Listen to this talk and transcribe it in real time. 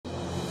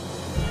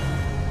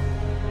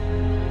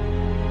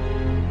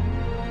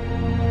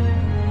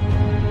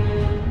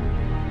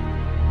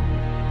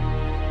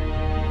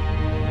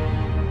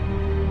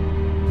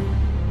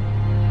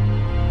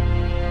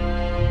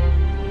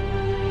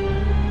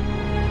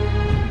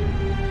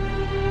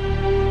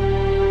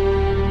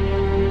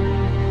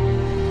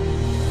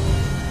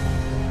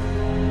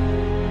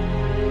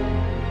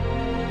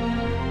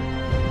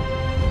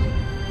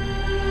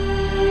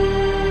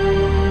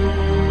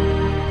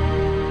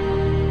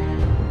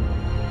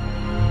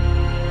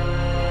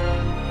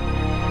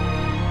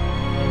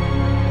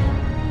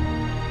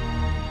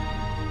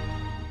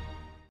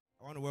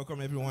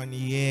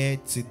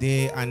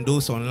today, and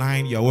those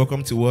online, you are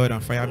welcome to Word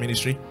and Fire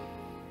Ministry.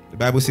 The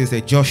Bible says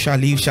that just shall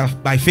live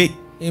by faith.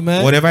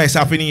 Amen. Whatever is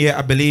happening here,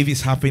 I believe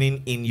is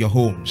happening in your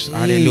homes. Amen.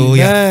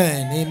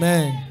 Hallelujah.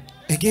 Amen.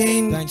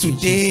 Again, Thank you,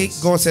 today,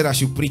 Jesus. God said I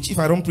should preach. If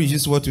I don't preach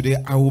this word today,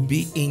 I will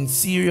be in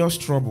serious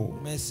trouble.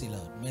 Mercy,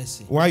 Lord.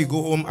 Mercy. While you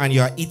go home and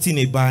you are eating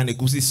a bar and a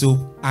goosey soup,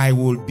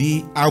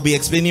 I'll be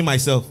explaining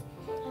myself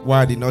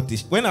why I did not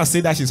teach. When I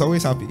say that, she's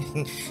always happy.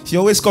 She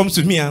always comes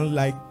to me and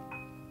like,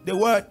 the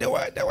word.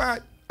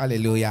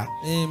 Hallelujah.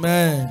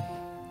 Amen.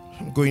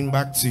 I'm going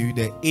back to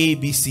the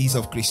ABCs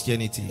of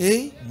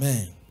Christianity.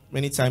 Amen.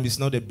 Many times it's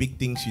not the big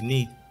things you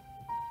need,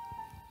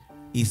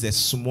 it's the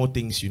small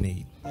things you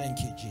need. Thank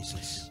you,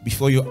 Jesus.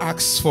 Before you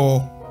ask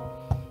for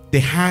the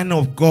hand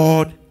of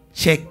God,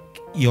 check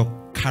your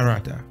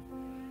character.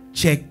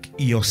 Check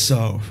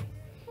yourself.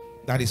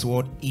 That is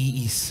what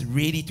He is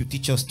ready to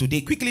teach us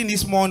today. Quickly, in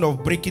this month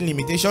of breaking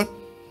limitation,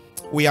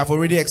 we have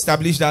already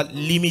established that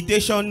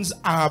limitations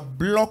are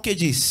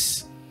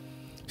blockages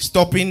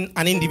stopping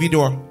an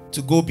individual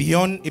to go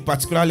beyond a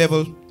particular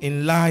level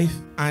in life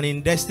and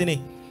in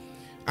destiny.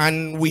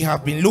 And we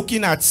have been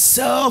looking at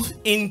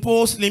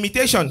self-imposed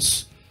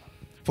limitations.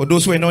 For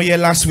those who were not here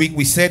last week,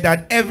 we said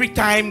that every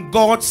time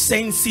God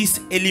senses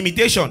a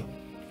limitation,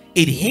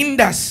 it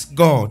hinders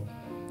God.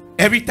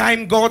 Every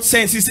time God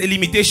senses a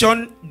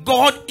limitation,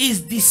 God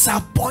is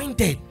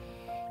disappointed.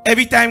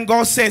 Every time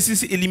God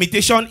senses a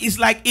limitation, it's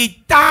like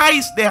it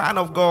ties the hand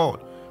of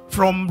God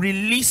from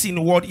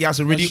releasing what He has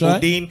already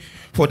ordained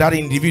for that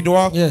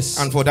individual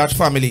and for that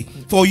family.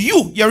 For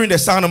you, hearing the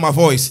sound of my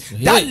voice,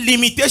 that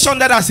limitation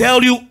that has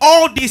held you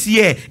all this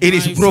year, it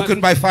is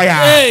broken by fire.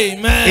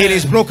 Amen. It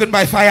is broken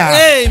by fire.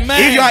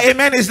 Amen. If your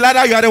amen is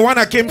louder, you are the one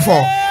I came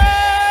for.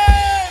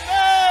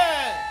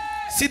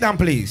 Sit down,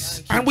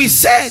 please. And we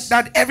said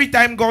that every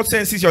time God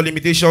senses your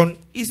limitation,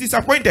 He's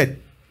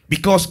disappointed,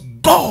 because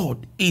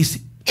God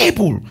is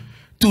able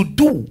to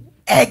do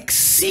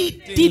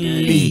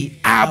exceedingly,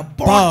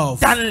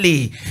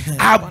 abundantly,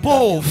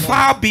 above,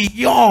 far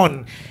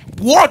beyond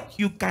what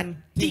you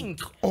can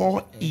think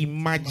or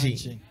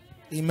imagine.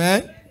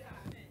 Amen.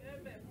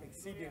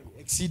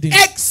 Exceeding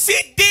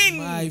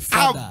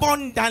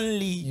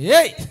abundantly.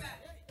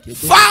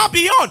 Far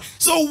beyond.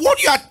 So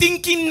what you are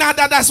thinking now,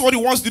 that's what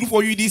He wants to do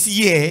for you this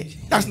year,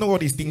 that's not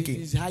what He's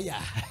thinking.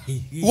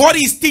 What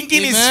He's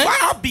thinking is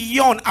far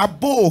beyond,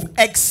 above,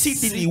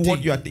 exceedingly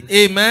what you are thinking.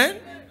 Amen.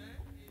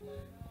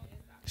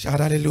 Shout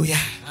hallelujah.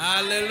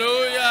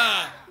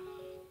 Hallelujah.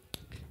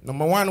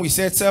 Number one, we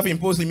said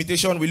self-imposed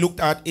limitation we looked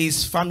at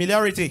is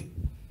familiarity.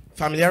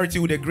 Familiarity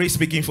with the grace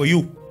speaking for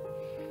you.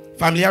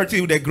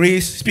 Familiarity with the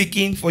grace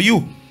speaking for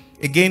you.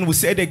 Again, we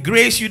said the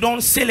grace you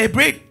don't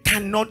celebrate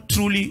cannot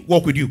truly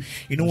work with you.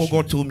 You know what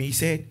God told me? He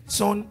said,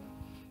 son,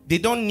 they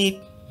don't need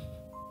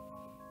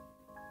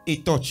a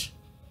touch.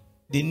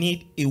 They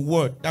need a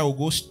word that will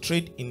go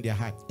straight in their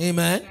heart.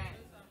 Amen.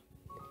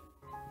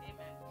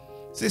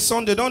 Say,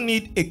 son, they don't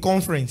need a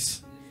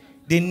conference.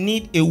 They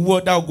need a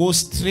word that will go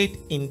straight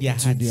in their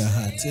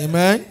hearts.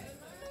 Amen.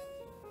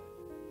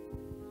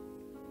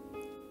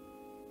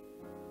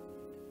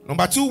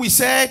 Number two, we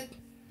said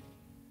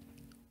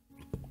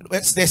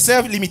the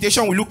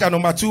self-limitation we looked at.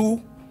 Number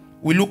two,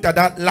 we looked at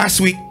that last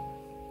week,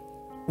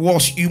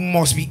 was you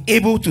must be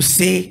able to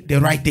say the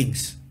right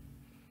things.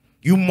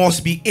 You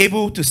must be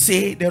able to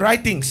say the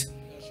right things.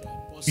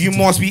 You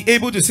must be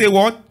able to say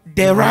what?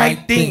 The right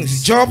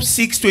things. Job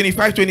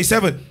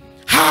 6:25-27.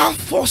 How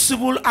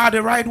forcible are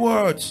the right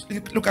words?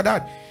 Look at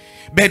that.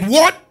 But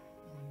what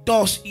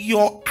does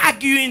your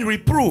arguing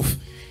reprove?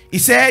 He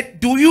said,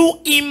 do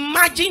you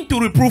imagine to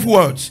reprove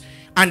words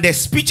and the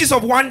speeches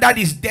of one that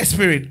is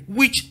desperate,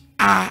 which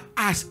are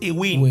as a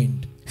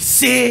wind?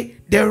 Say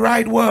the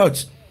right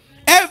words.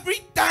 Every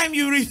time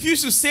you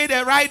refuse to say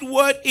the right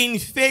word in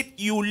faith,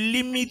 you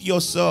limit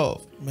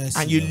yourself.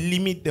 And you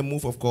limit the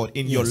move of God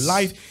in your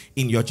life,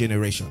 in your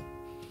generation.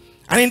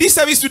 And in this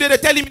service today, the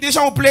third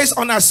limitation we place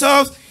on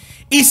ourselves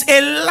is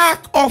a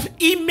lack of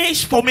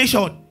image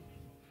formation.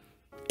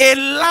 A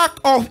lack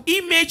of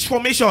image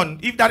formation.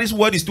 If that is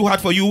word is too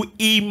hard for you,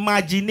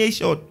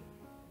 imagination.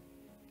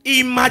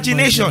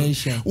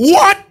 Imagination.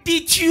 What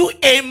did you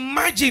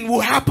imagine will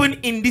happen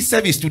in this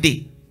service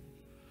today?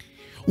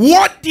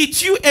 What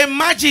did you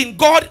imagine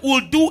God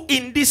will do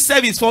in this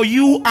service for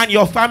you and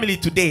your family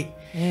today?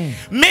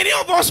 Many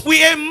of us,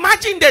 we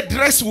imagine the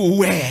dress we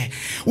wear.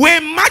 We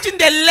imagine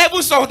the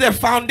levels of the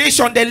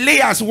foundation, the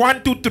layers,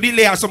 1, 2, 3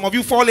 layers. Some of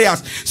you 4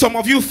 layers, some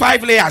of you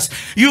 5 layers.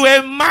 You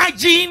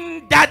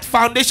imagine that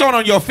foundation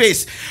on your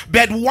face.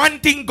 But one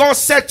thing God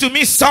said to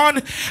me, son,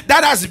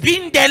 that has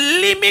been the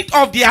limit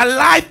of their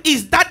life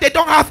is that they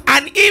don't have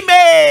an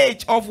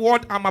image of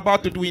what I'm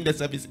about to do in the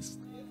services.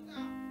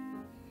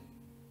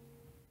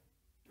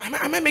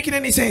 Am I making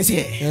any sense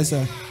here? Yes,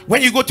 sir.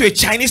 When you go to a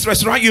Chinese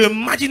restaurant, you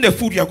imagine the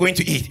food you are going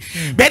to eat.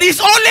 But it's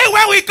only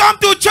when we come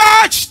to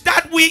church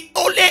that we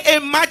only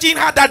imagine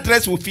how that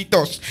dress will fit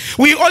us.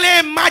 We only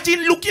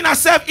imagine looking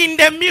ourselves in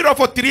the mirror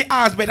for 3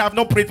 hours, but have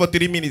not prayed for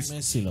 3 minutes.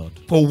 Mercy, Lord.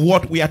 For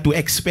what we are to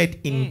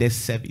expect in the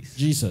service.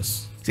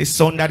 Jesus. Say,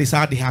 son, that is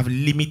how they have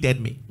limited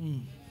me.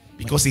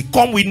 Because they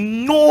come with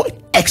no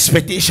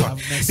expectation.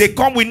 They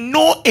come with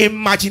no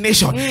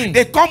imagination.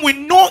 They come with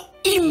no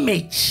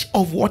image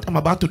of what I'm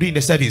about to do in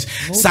the service.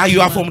 Sir,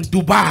 you are from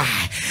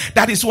Dubai.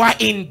 That is why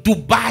in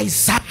Dubai,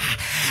 sir,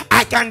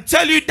 I can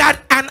tell you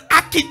that an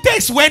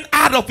architect went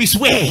out of his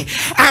way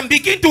and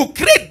began to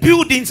create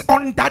buildings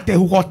under the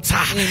water.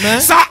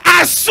 Amen. So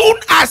as soon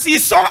as he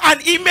saw an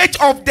image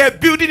of the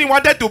building he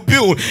wanted to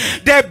build,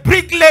 the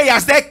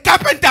bricklayers, the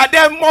carpenter,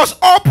 they must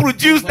all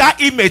produce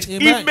that image.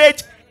 Amen.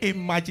 Image,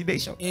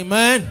 imagination.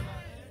 Amen.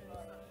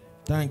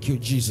 Thank you,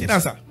 Jesus.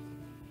 Answer.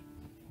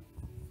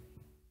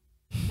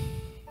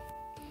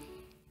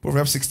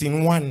 Proverbs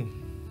 16:1.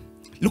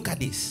 Look at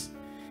this.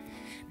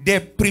 The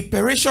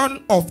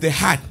preparation of the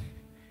heart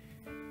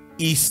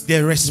is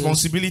the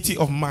responsibility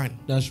of man.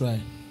 That's right.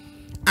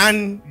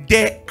 And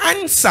the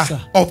answer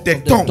of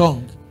the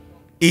tongue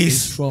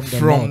is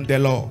from the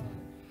Lord.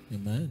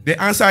 Amen. The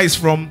answer is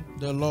from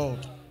the Lord.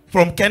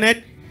 From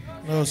Kenneth?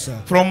 No, sir.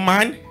 From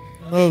man?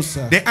 No,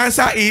 sir. The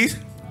answer is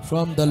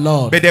from the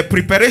Lord. But the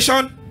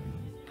preparation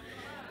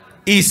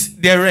is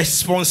the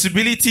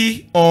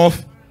responsibility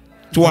of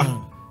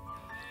one.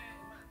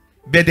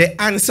 But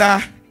the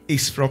answer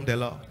is from the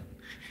Lord.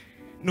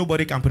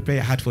 Nobody can prepare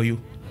your heart for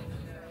you.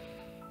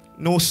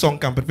 No song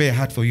can prepare your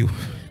heart for you.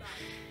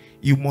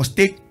 You must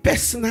take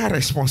personal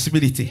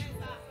responsibility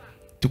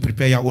to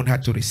prepare your own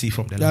heart to receive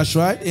from the Lord. That's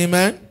right.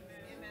 Amen.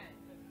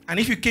 And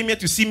if you came here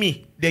to see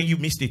me, then you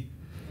missed it.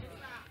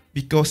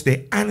 Because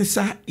the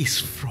answer is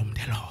from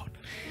the Lord.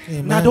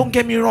 Amen. Now don't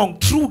get me wrong.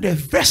 Through the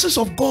vessels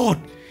of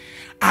God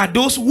are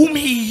those whom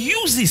he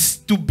uses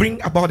to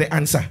bring about the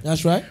answer.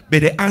 That's right.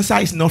 But the answer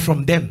is not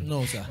from them.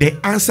 No, sir. The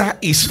answer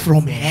is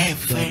from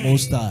heaven. The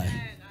Most High.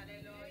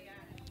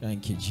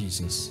 Thank you,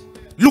 Jesus.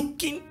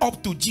 Looking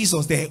up to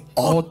Jesus, the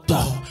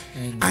author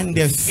and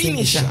the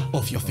finisher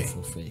of your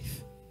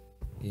faith.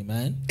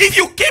 Amen. If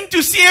you came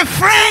to see a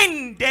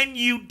friend, then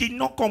you did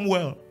not come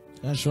well.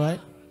 That's right.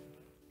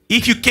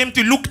 If you came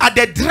to look at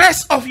the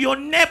dress of your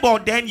neighbor,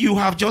 then you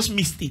have just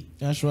missed it.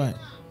 That's right.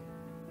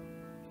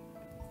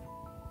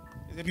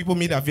 People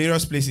meet at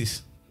various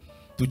places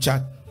to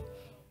chat.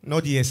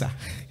 Not here, sir.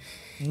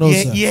 No,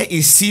 here, sir. Here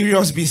is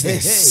serious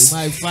business.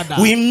 Hey, my father.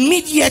 We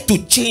meet here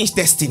to change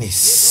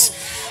destinies.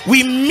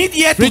 We meet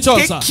here to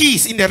take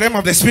keys in the realm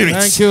of the spirit.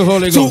 Thank you,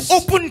 Holy Ghost. To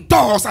open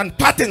doors and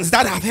patterns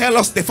that have held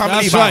us the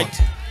family That's bound.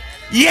 right.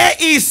 Here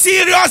is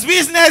serious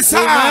business, sir.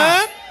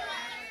 Amen.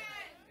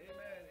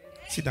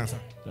 Sit down, sir.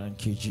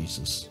 Thank you,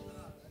 Jesus.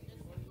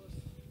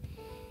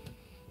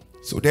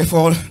 So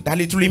therefore, that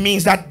literally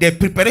means that the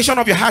preparation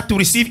of your heart to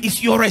receive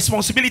is your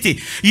responsibility,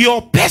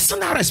 your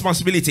personal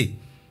responsibility.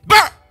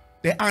 But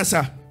the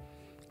answer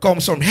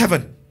comes from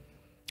heaven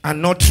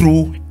and not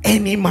through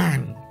any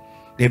man.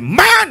 The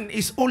man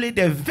is only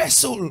the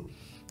vessel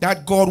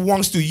that God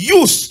wants to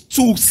use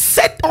to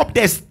set up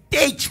the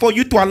stage for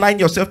you to align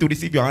yourself to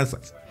receive your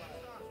answers.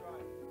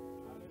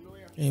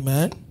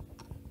 Amen.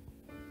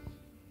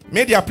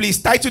 Media,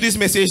 please title this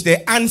message,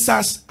 The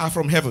Answers Are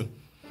From Heaven.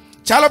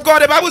 Child of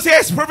God, the Bible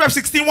says, Proverbs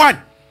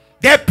 16:1,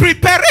 the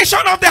preparation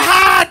of the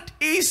heart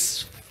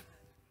is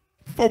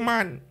for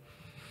man,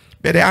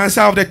 but the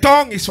answer of the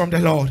tongue is from the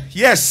Lord.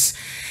 Yes,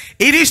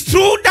 it is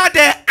true that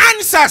the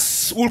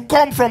answers will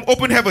come from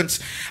open heavens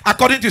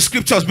according to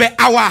scriptures, but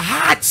our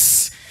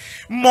hearts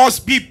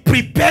must be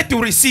prepared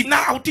to receive.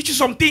 Now I'll teach you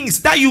some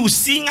things that you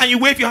sing and you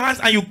wave your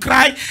hands and you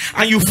cry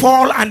and you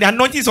fall and the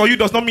anointing is on you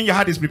does not mean your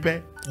heart is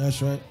prepared.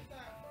 That's right.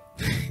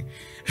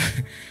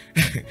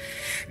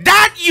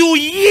 That you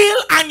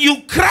yield and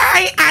you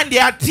cry and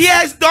there are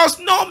tears does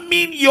not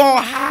mean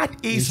your heart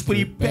is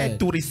prepared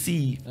to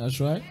receive. That's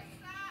right.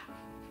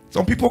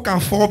 Some people can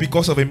fall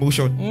because of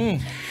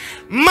emotion.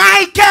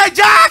 Michael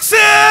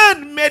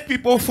Jackson made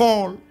people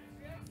fall.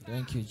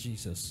 Thank you,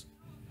 Jesus.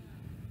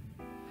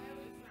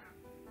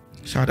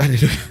 Shout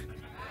hallelujah.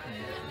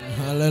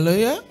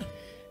 Hallelujah.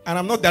 And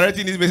I'm not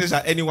directing this message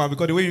at anyone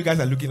because the way you guys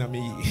are looking at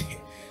me.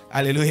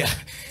 Hallelujah.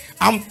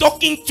 I'm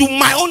talking to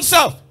my own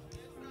self.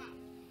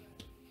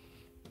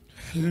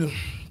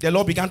 The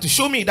Lord began to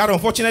show me that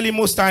unfortunately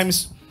most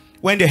times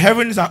when the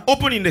heavens are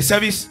open in the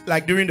service,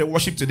 like during the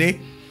worship today,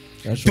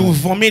 to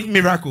vomit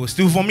miracles,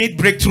 to vomit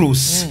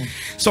breakthroughs.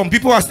 Some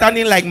people are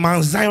standing like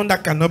Mount Zion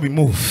that cannot be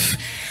moved.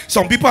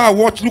 Some people are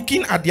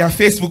looking at their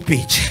Facebook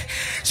page.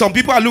 Some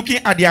people are looking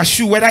at their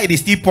shoe, whether it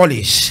is still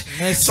polished.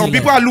 Mercy, some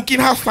people are looking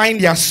how fine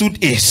their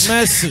suit is.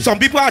 Mercy. Some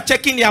people are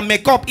checking their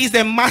makeup. Is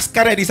the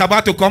masquerade is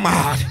about to come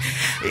out?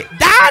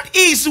 That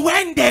is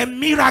when the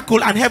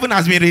miracle and heaven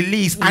has been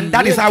released, and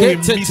that is how we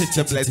miss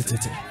the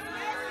blessing.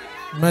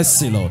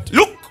 Mercy, Lord.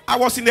 Look, I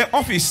was in the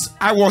office.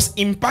 I was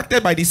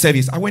impacted by this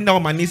service. I went down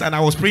on my knees and I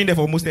was praying there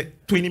for almost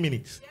 20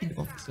 minutes in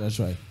the office. That's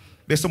right.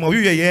 There's some of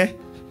you here.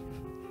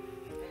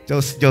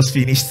 Just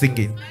finish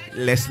singing.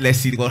 Let's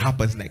see what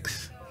happens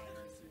next.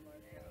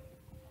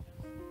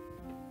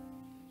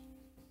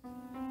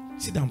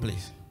 Sit down,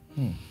 please.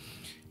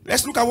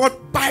 Let's look at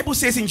what Bible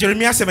says in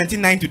Jeremiah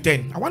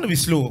 17:9-10. I want to be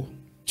slow.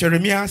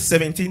 Jeremiah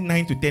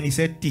 17:9-10. He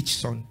said, teach,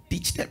 son.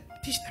 Teach them.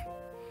 Teach them.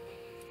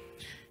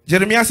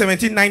 Jeremiah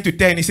 17, 9 to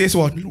 10. He says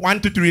what?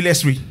 1 to 3.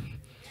 Let's read.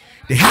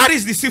 The heart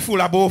is deceitful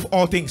above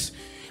all things.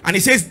 And he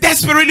says,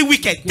 desperately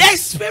wicked.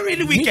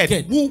 Desperately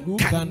wicked. Who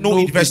can know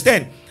it? Verse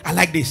 10. I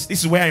like this. This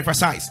is where I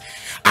emphasize.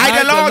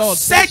 I, the Lord,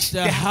 search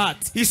the heart.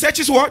 He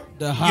searches what?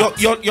 The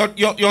heart.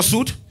 Your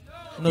suit,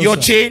 no, your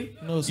chain,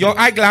 no, your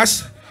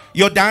eyeglass,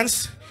 your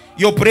dance,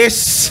 your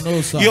praise,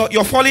 no,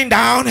 you're falling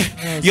down,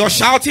 no, you're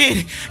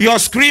shouting, you're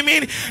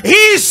screaming.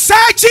 He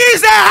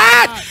searches the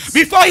heart.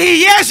 Before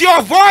he hears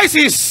your voice,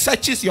 he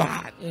searches your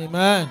heart.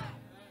 Amen.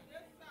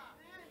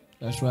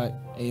 That's right.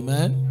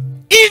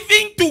 Amen.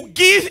 Even to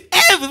give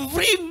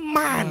every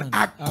man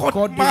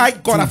according, my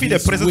God, I feel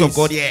the presence of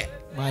God here.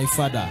 My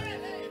Father.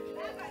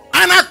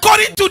 And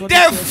according to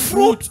the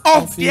fruit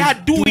of their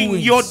doing,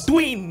 your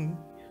doing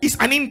is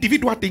an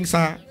individual thing,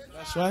 sir.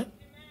 That's right.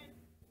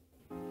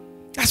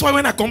 That's why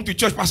when I come to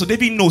church, Pastor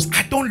David knows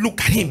I don't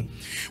look at him.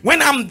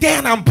 When I'm there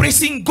and I'm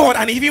praising God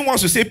and he even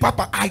wants to say,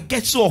 Papa, I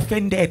get so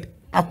offended.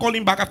 I'll call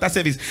him back after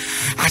service.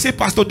 I say,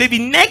 Pastor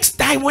David, next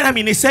time when I'm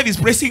in a service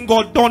praising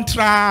God, don't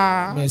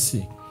try.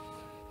 Mercy.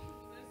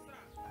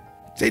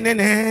 Say,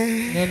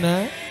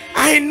 Nene.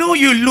 I know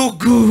you look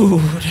good.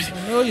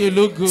 I know you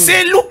look good.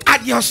 Say, look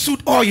at your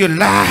suit all you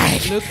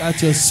like. Look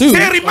at your suit.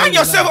 Say, remind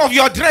yourself of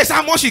your dress,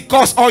 how much it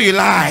costs all you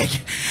like.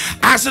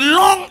 As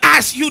long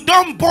as you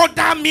don't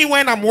bother me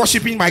when I'm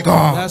worshiping my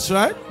God. That's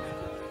right.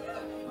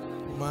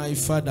 My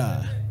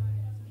Father.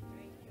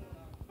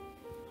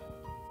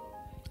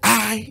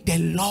 I, the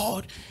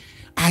Lord,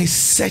 I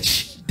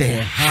search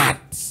the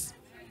hearts.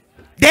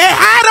 The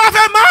heart of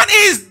a man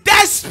is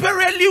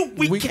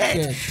desperately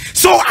wicked.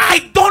 So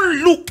I don't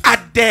look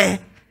at the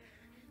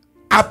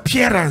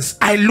appearance.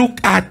 I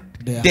look at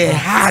the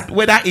heart,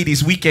 whether it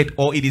is wicked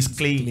or it is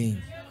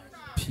clean.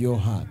 Pure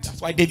heart. That's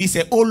why David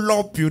said, oh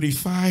Lord,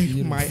 purify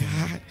my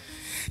heart.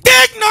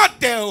 Take not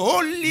the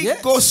Holy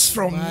Ghost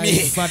from me.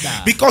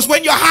 Father. Because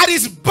when your heart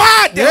is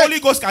bad, the Holy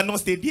Ghost cannot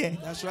stay there.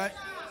 That's right.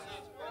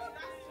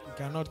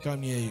 He cannot come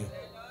near you.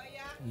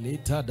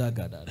 Later,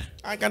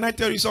 and can I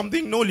tell you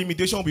something? No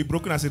limitation will be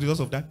broken as a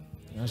result of that.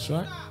 That's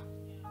right.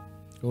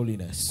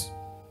 Holiness.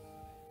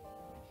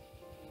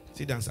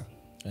 Sit down, sir.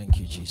 Thank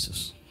you,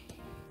 Jesus.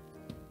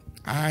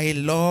 I,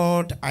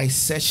 Lord, I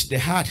search the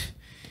heart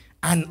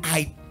and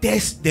I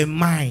test the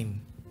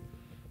mind.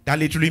 That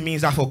literally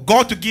means that for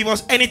God to give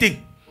us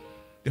anything,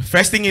 the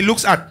first thing he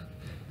looks at,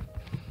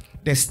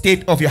 the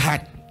state of your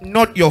heart,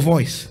 not your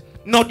voice,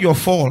 not your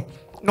fall,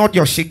 not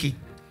your shaking.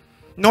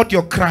 Not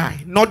your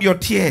cry, not your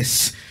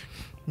tears,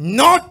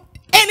 not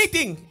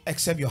anything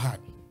except your heart.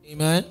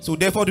 Amen. So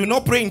therefore do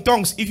not pray in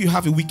tongues if you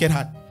have a wicked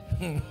heart.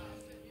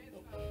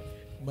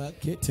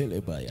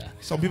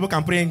 Some people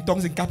can pray in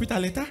tongues in capital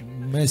letter.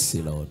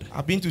 Mercy, Lord.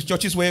 I've been to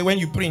churches where when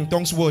you pray in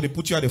tongues, well, they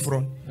put you at the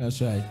front. That's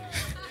right.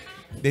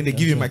 Then they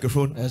give you a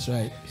microphone. That's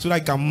right. So that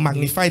you can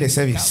magnify the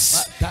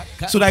service.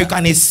 So that you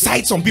can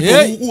excite some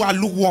people who are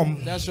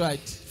lukewarm. That's right.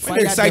 When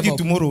they excite you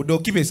tomorrow, they'll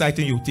keep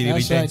exciting you till it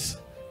returns.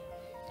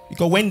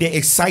 Because when they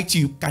excite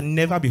you, can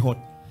never be hot.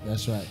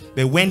 That's right.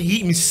 But when he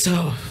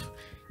himself,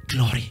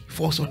 glory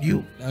falls on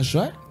you. That's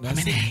right.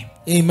 That's Amen.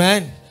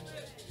 Amen.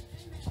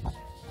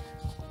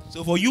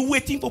 So for you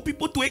waiting for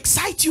people to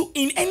excite you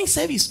in any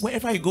service,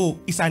 wherever you go,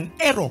 it's an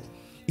error.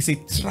 It's a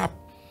trap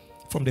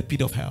from the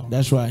pit of hell.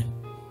 That's right.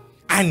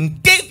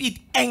 And David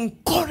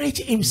encouraged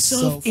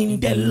himself in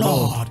the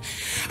Lord.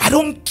 I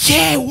don't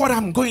care what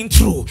I'm going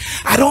through.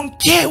 I don't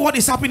care what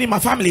is happening in my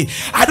family.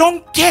 I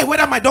don't care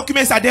whether my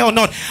documents are there or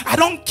not. I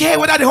don't care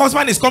whether the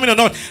husband is coming or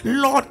not.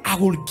 Lord, I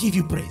will give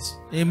you praise.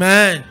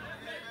 Amen.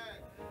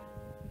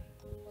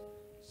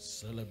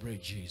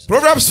 Celebrate Jesus.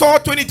 Proverbs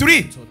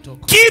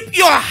 4:23. Keep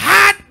your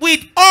heart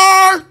with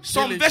all.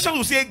 Some versions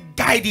will say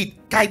guide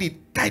it, guide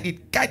it, guide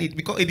it, guide it.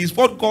 Because it is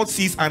what God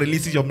sees and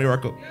releases your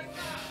miracle.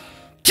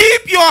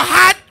 Keep your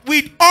heart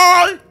with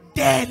all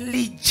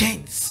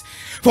diligence,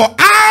 for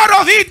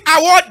out of it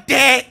are what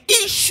the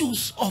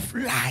issues of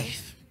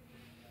life.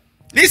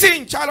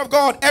 Listen, child of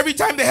God, every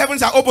time the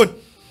heavens are open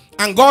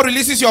and God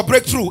releases your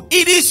breakthrough,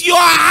 it is your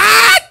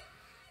heart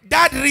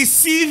that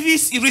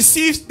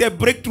receives the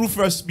breakthrough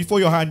first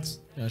before your hands.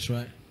 That's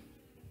right.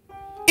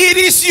 It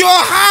is your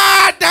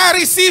heart that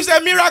receives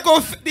a miracle.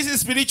 This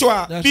is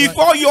spiritual. That's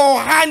before right. Your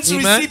hands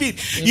receive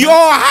it. Amen.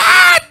 Your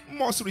heart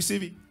must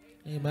receive it.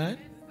 Amen.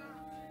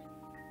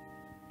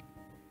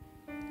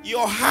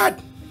 Your heart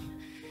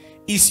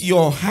is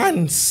your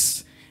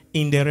hands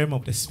in the realm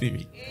of the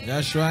spirit.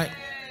 That's right.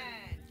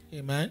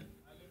 Amen.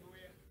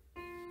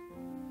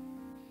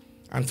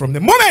 And from the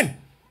moment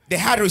the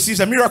heart receives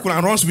a miracle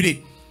and runs with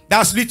it,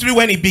 that's literally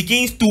when it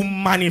begins to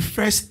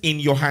manifest in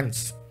your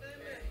hands.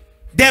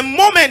 The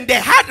moment the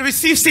heart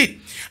receives it,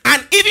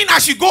 and even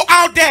as you go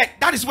out there,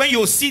 that is when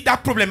you'll see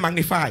that problem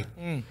magnified.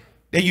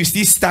 Then you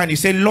still stand, you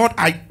say, Lord,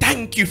 I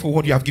thank you for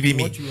what you have given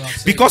me.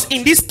 Because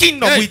in this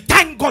kingdom, we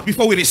thank God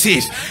before we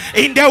receive.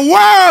 In the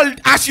world,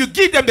 as you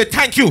give them the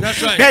thank you.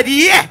 That's right. But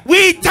yeah,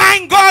 we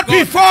thank God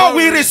before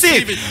we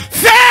receive.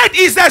 Faith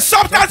is the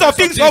substance of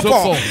things hoped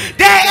for,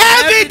 the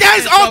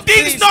evidence of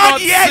things not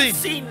yet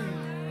seen.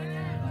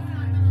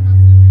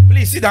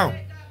 Please sit down.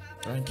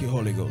 Thank you,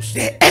 Holy Ghost.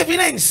 The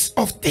evidence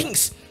of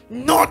things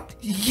not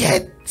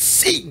yet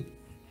seen.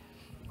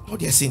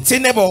 Not yet seen. Say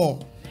neighbor.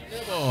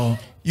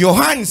 Your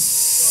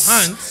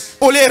hands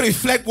only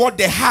reflect what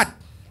the heart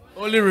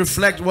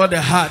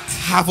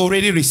have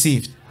already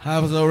received.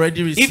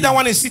 If that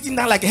one is sitting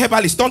down like a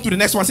herbalist, turn to the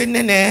next one. Say,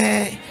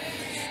 Nene.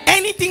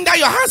 Anything that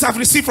your hands have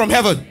received from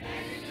heaven,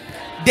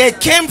 they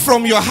came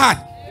from your heart.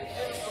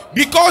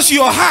 Because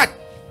your heart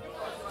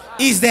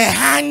is the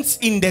hands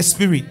in the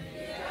spirit.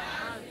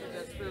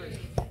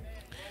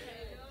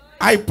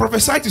 I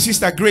prophesied to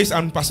Sister Grace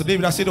and Pastor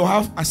David. I said,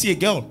 I see a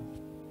girl.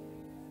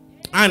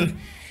 And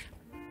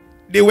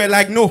they were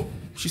like, no.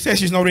 She said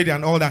she's not ready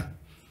and all that.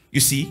 You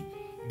see,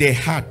 they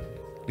had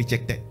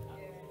rejected.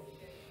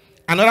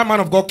 Another man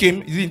of God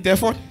came. Is it in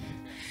Telford?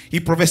 He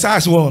prophesied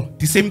as well.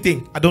 The same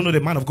thing. I don't know the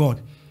man of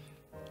God.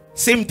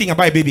 Same thing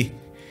about a baby.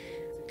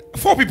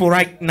 4 people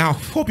right now.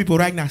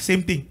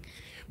 Same thing.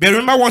 But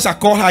remember once I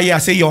called her here, I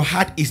say your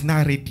heart is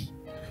not ready.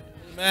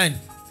 Amen.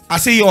 I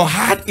say your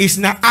heart is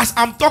not. As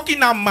I'm talking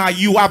now,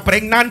 you are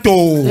pregnant.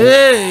 Oh.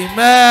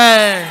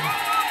 Amen.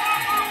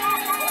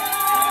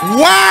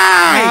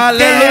 Why?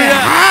 Hallelujah. The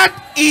heart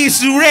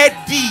is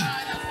ready.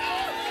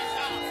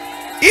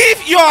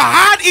 If your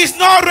heart is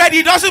not ready,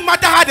 it doesn't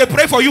matter how they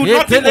pray for you.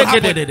 Nothing will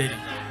happen.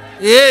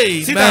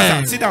 Amen. Sit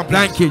down, sit down, please.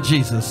 Thank you,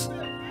 Jesus.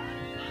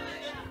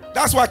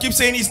 That's why I keep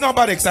saying it's not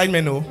about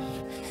excitement, no.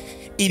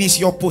 It is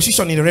your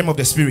position in the realm of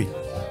the spirit.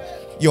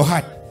 Your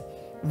heart.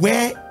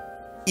 Where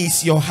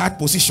is your heart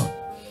position?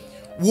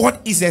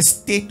 What is the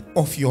state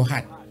of your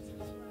heart?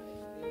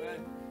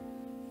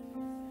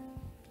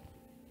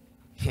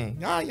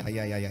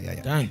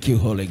 Thank you,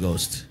 Holy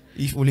Ghost.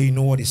 If only you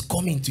know what is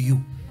coming to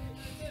you.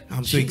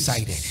 I'm so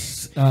excited.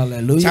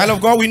 Hallelujah. Child of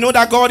God, we know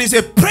that God is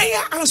a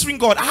prayer answering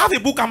God. I have a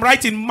book I'm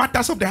writing,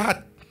 Matters of the Heart.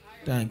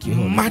 Thank you,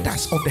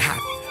 Matters of the Heart.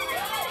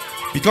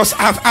 Because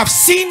I've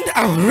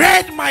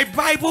read my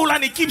Bible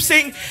and it keeps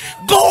saying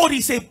God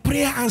is a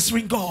prayer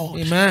answering God.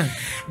 Amen.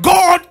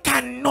 God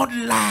cannot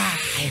lie.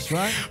 That's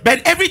right.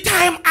 But every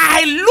time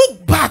I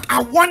look back,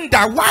 I wonder,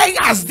 why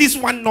has this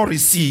one not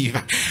received?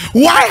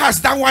 Why has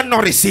that one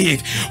not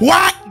received?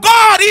 Why,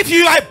 God, if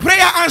you are a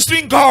prayer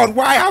answering God,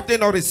 why have they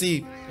not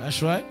received?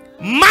 That's right.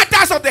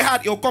 Matters of the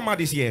heart. You'll come out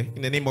this year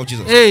in the name of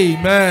Jesus.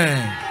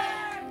 Amen.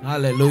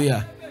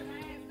 Hallelujah.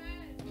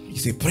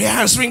 He's a prayer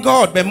answering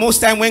God. But most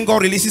time when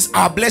God releases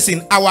our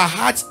blessing, our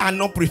hearts are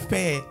not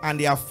prepared and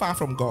they are far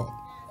from God.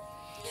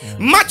 Yeah.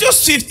 Matthew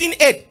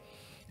 15:8.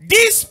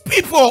 These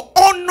people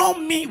honor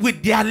me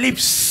with their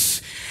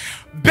lips,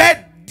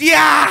 but their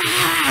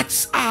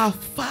hearts are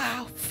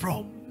far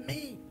from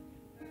me.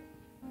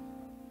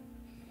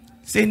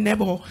 Say,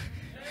 neighbor,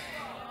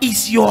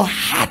 is your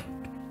heart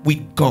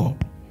with God?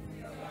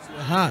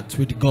 Heart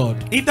with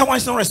God. If that one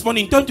is not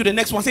responding, turn to the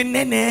next one. Say,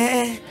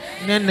 Nene.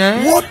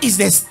 Nene. What is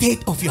the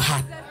state of your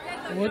heart?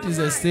 What is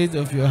the state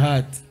of your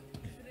heart?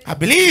 I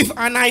believe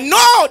and I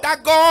know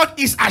that God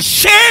is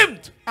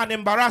ashamed and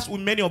embarrassed with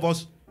many of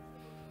us.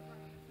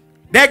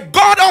 The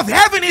God of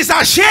heaven is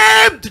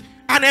ashamed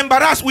and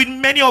embarrassed with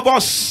many of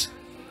us.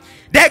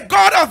 The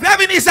God of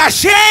heaven is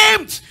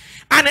ashamed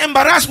and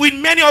embarrassed with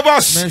many of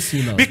us.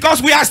 Mercy,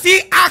 because we are still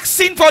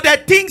asking for the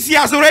things He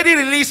has already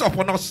released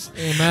upon us.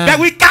 Amen. But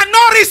we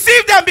cannot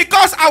receive them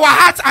because our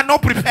hearts are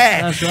not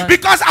prepared. Right.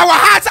 Because our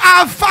hearts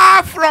are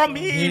far from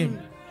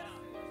Him.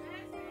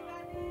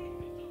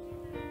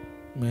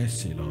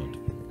 Mercy, Lord.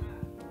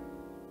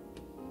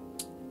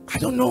 I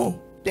don't know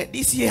that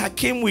this year I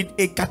came with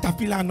a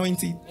caterpillar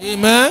anointing.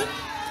 Amen.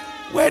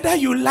 Whether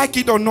you like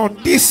it or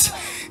not, this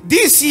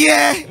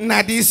year,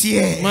 not this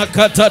year. Now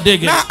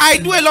I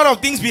do a lot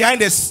of things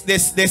behind the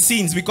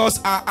scenes because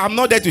I'm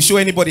not there to show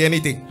anybody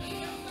anything.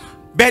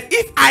 But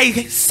if I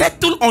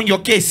settle on your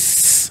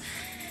case,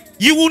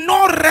 you will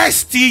not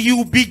rest till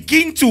you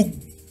begin to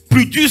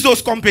produce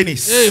those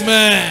companies.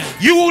 Amen.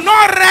 You will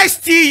not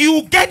rest till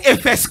you get a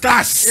first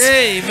class.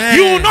 Amen.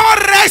 You will not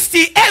rest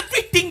till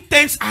everything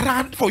turns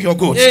around for your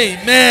good.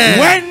 Amen.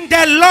 When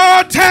the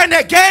Lord turned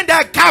again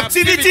the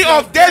captivity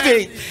of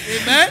David,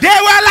 amen, they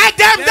were like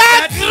them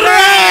that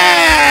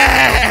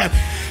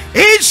dream.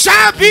 It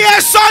shall be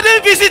a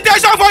sudden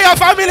visitation for your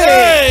family.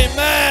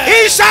 Amen.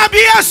 It shall be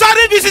a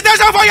sudden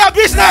visitation for your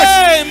business.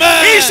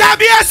 Amen. It shall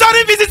be a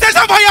sudden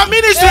visitation for your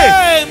ministry.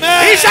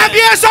 Amen. It shall be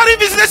a sudden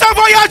visitation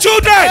for your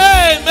children.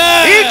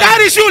 Amen. If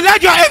that is you, let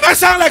your amen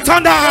sound like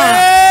thunder.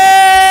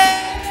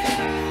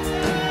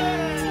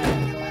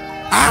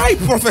 I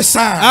prophesy.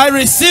 I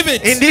receive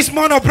it. In this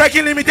month of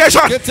breaking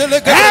limitation,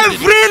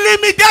 every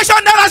limitation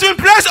that has been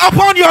placed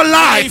upon your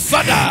life,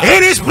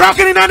 it is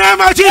broken in the name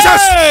of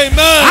Jesus.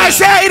 Amen. I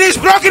say it is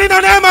broken in the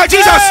name of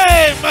Jesus.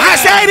 Amen. I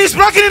say it is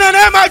broken in the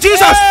name of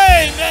Jesus.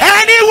 Amen.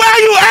 Anywhere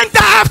you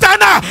enter after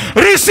now,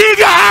 receive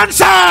your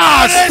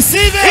answers.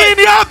 Receive it. In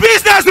your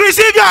business,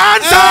 receive your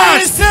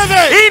answers. Receive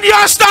it. In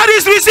your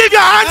studies, receive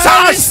your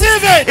answers.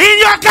 Receive it. In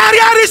your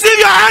career,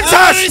 receive your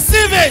answers.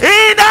 Receive it.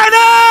 In the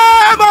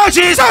name of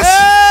Jesus.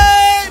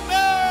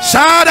 Amen.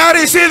 Shout, I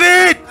receive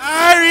it.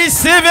 I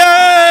receive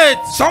it.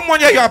 Someone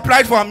here, you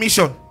applied for a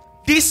mission.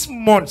 this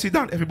month, sit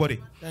down, everybody.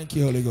 Thank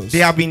you, Holy Ghost. They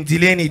have been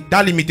delaying it.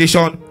 That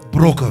limitation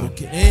broken.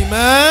 Okay.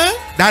 Amen.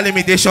 That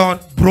limitation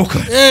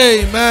broken.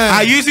 Amen.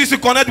 I use this to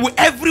connect with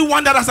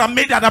everyone that has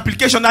made that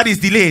application that is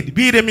delayed.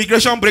 Be it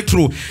immigration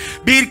breakthrough,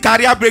 be it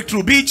career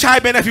breakthrough, be it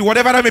child benefit,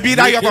 whatever that may be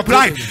that you have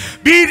applied,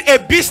 be it a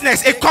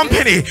business, a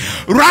company.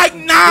 Right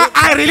now,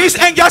 I release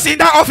angels in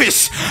that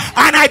office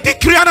and I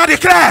decree and I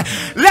declare,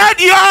 let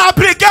your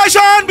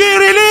application be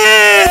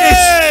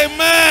released.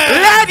 Amen.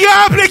 Let your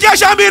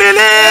application be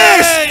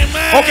released.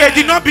 Amen. Okay,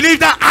 did not believe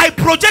that. I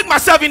project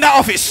myself in that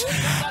office.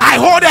 I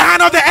hold the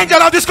hand of the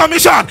angel of this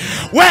commission.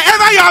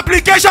 Wherever your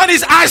application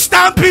is, I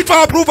stamp it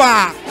for approval.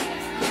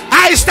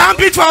 I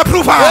stamp it for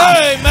approval.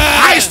 Amen.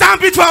 I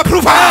stamp it for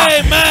approval.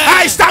 Amen.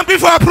 I stamp it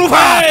for approval.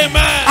 Amen.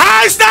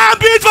 I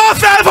stamp it for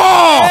favor.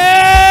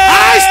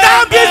 I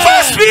stamp it for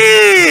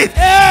speed.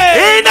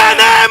 In the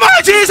name of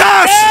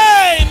Jesus.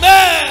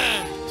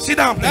 Amen. Sit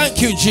down, please.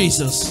 Thank you,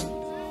 Jesus.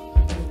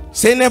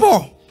 Say,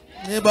 neighbor.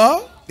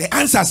 Neighbor, The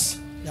answers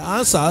the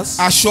answers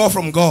are sure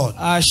from God.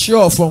 are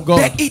sure from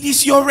God. But it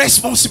is your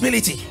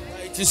responsibility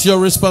It is your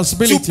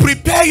responsibility to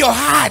prepare your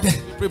heart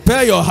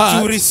prepare your to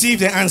heart receive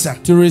the answer.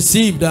 to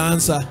receive the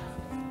answer.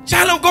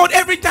 Child of God,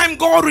 every time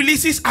God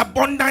releases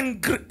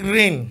abundant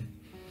rain,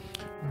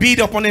 be it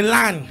upon a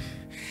land,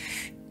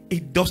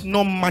 it does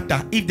not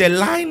matter. If the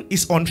land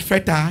is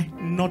unfertile,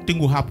 nothing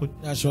will happen.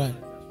 That's right.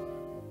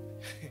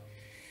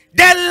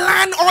 The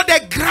land or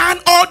the ground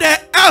or the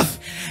earth,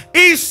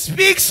 it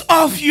speaks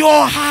of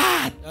your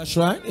heart. That's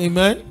right.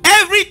 Amen.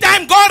 Every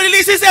time God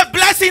releases a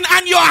blessing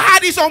and your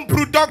heart is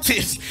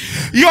unproductive,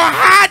 your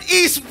heart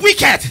is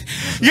wicked,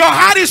 your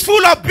heart is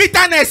full of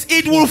bitterness,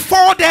 it will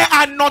fall there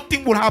and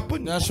nothing will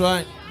happen. That's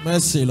right.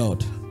 Mercy,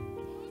 Lord.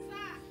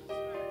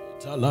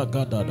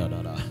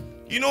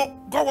 You know,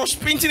 God was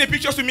painting a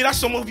picture to me that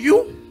some of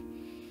you,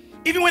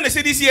 even when they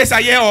say this year is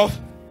a year of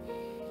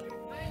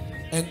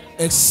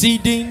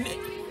exceeding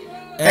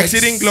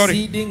glory.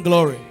 Exceeding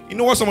glory. You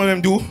know what some of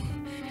them do?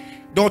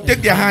 They'll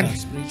take their hand.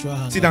 Spiritual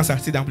hand. Sit down, sir.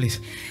 Sit down, please.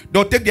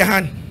 They'll take their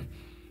hand,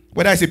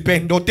 whether it's a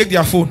pen, they'll take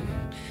their phone,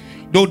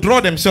 they'll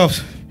draw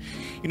themselves.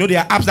 You know, there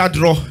are apps that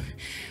draw,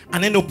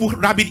 and then they'll put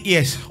rabbit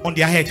ears on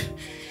their head.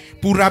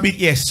 Put rabbit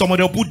ears. Some of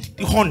them put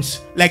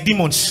horns like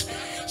demons.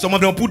 Some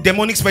of them put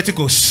demonic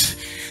spectacles.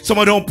 Some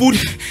of them put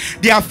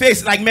their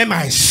face like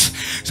memoirs.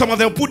 Some of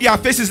them put their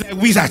faces like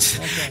wizards.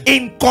 Okay.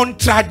 In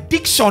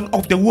contradiction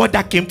of the word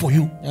that came for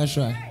you. That's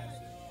right.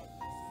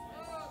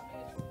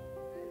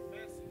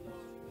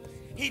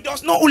 He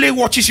does not only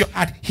watches your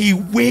heart, he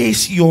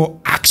weighs your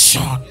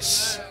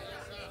actions.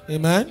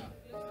 Amen.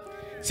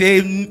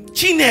 Say,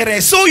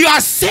 Chinere. So you are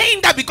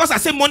saying that because I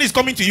say money is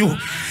coming to you.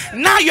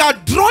 Now you are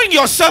drawing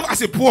yourself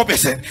as a poor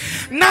person.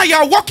 Now you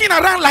are walking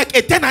around like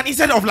a tenant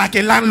instead of like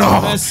a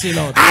landlord. Mercy,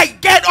 Lord. I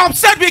get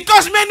upset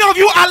because many of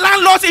you are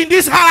landlords in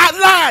this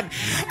land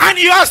and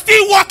you are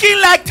still walking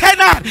like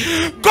tenant.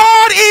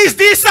 God is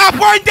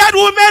disappointed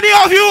with many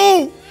of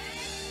you.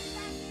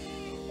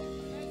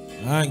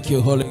 Thank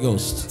you, Holy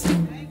Ghost.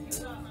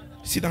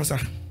 Sit down, sir.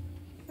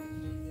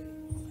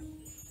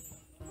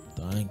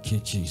 Thank you,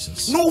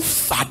 Jesus. No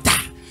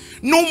father,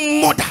 no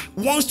mother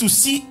wants to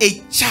see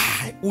a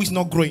child who is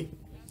not growing.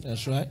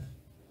 That's right.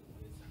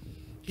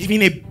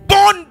 Even a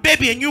born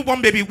baby, a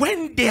newborn baby,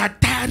 when they are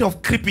tired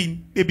of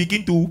creeping, they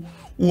begin to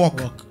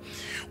walk.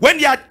 When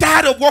they are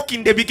tired of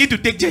walking, they begin to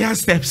take giant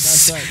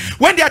steps. That's right.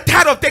 When they are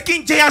tired of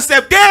taking giant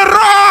steps, they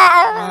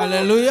run.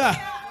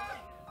 Hallelujah.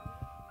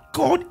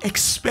 God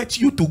expects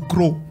you to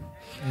grow.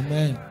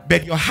 Amen.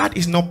 But your heart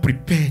is not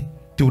prepared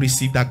to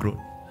receive that growth.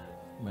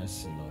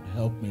 Mercy, Lord.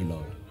 Help me,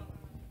 Lord.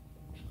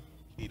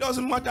 It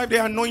doesn't matter if they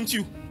anoint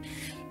you.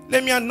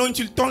 Let me anoint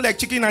you, turn like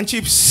chicken and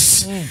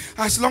chips.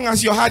 As long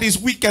as your heart is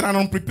wicked and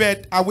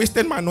unprepared, I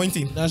wasted my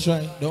anointing. That's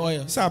right. The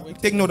oil. Sir,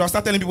 take note. I'll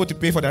start telling people to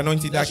pay for the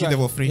anointing. That's right.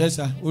 For free. Yes,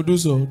 sir. We'll do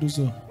so. We'll do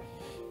so.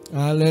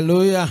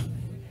 Hallelujah.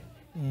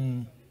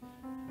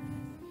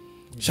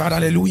 Shout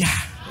hallelujah.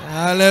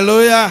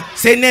 Hallelujah.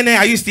 Say, Nene,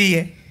 are you still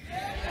here?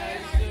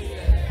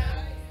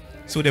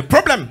 So the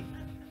problem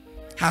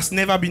has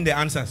never been the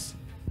answers.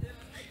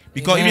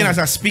 Because even as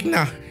I speak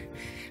now,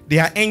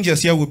 there are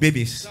angels here with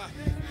babies.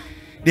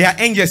 There are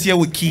angels here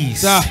with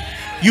keys. Sir.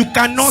 You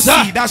cannot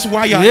see. That's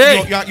why you're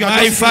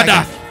my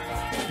father.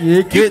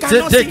 Like you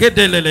cannot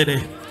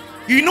see.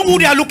 You know who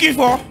they are looking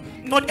for?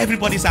 Not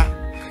everybody, sir.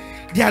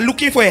 They are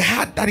looking for a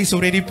heart that is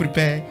already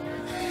prepared.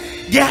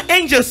 There are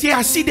angels here.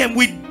 I see them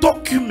with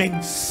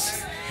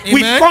documents. Amen.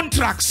 With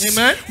contracts.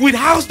 Amen. With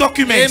house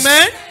documents.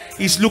 Amen.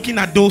 He's looking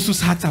at those whose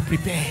hearts are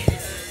prepared.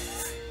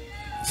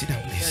 Sit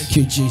down, please. Thank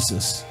you,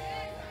 Jesus.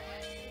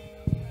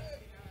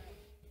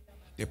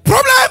 The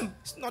problem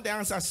is not the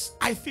answers.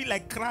 I feel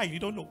like crying. You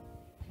don't know.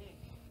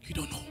 You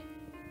don't know.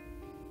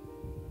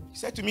 He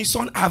said to me,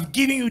 son, I've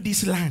given you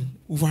this land,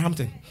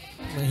 Wolverhampton.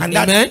 And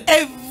that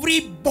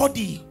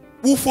everybody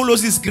who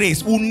follows this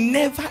grace will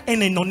never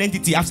earn a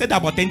non-entity. I've said that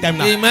about 10 times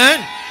now.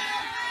 Amen.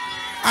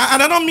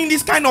 And I don't mean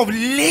this kind of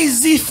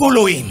lazy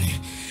following.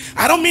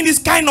 I don't mean this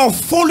kind of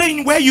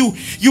following where you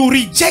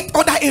reject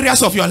other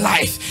areas of your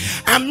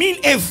life. I mean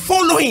a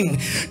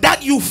following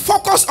that you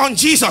focus on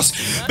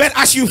Jesus, but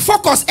as you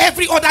focus,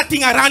 every other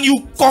thing around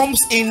you comes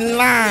in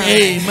line.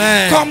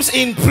 Amen. Comes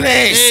in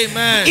place.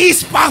 Amen.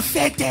 Is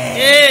perfected.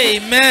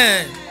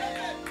 Amen.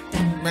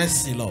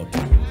 Mercy, Lord.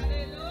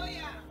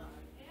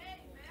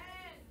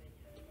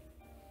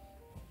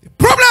 The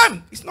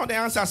problem is not the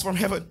answers from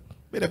heaven,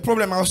 but the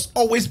problem has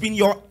always been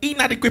your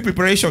inadequate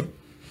preparation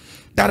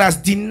that has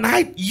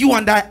denied you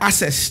and I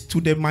access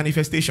to the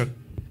manifestation.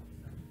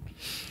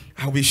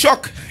 I'll be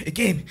shocked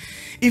again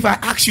if I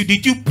ask you,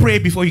 did you pray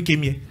before you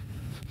came here?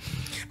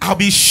 I'll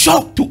be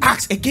shocked to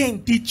ask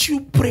again, did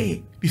you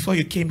pray before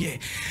you came here?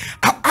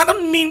 I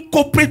don't mean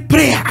corporate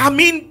prayer, I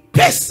mean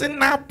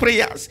personal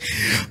prayers.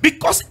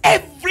 Because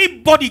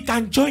everybody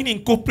can join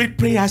in corporate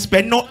prayers,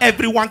 but not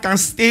everyone can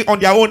stay on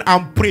their own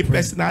and pray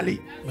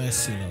personally.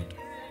 Mercy, Lord.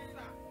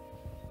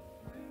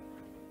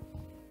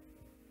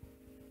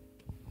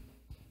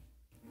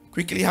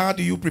 Quickly, how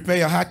do you prepare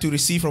your heart to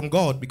receive from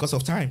God because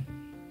of time?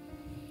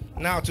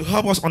 Now, to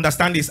help us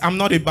understand this, I'm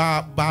not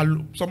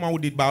someone who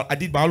did I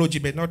did biology,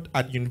 but not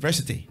at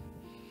university.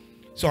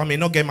 So I may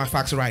not get my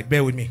facts right.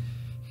 Bear with me.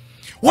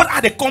 What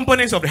are the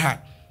components of the heart?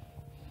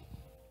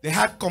 The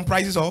heart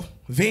comprises of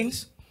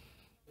veins,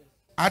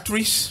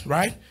 arteries,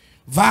 right?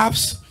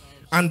 Valves,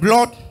 and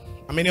blood,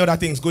 and many other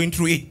things going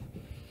through it.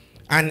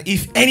 And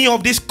if any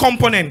of this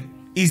component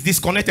is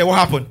disconnected, what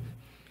happens?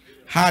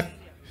 Heart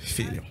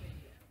failure.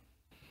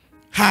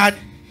 Heart,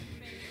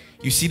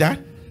 you see that?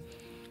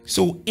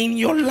 So in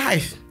your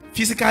life,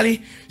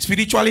 physically,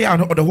 spiritually,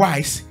 and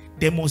otherwise,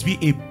 there must be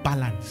a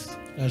balance.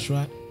 That's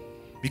right.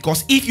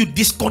 Because if you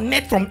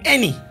disconnect from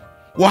any,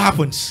 what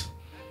happens?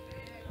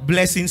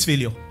 Blessings,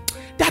 failure.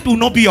 That will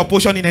not be your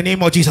portion in the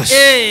name of Jesus.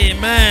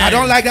 Amen. I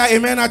don't like that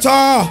amen at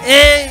all.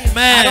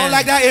 Amen. I don't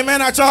like that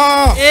amen at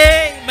all.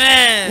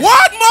 Amen.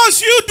 What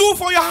must you do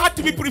for your heart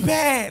to be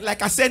prepared?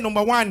 Like I said,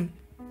 number one,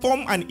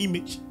 form an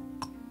image.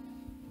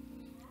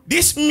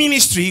 This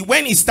ministry,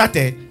 when it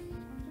started,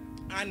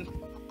 and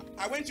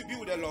I went to be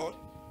with the Lord,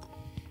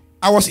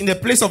 I was in a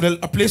place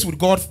with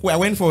God where I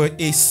went for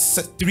a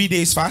 3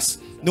 days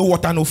fast, no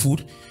water, no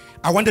food.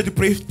 I wanted to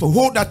pray for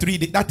whole that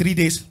 3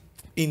 days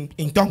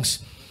in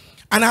tongues.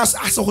 And as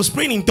I was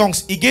praying in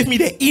tongues, He gave me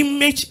the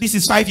image. This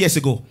is 5 years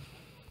ago.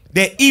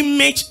 The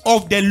image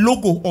of the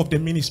logo of the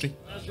ministry.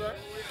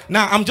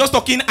 Now I'm just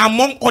talking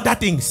among other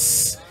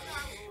things.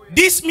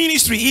 This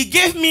ministry, He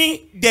gave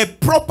me the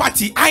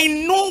property. I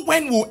know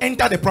when we'll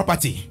enter the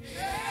property.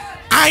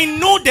 I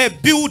know the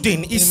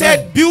building. He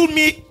said, build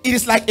me. It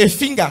is like a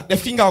finger, the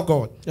finger of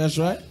God. That's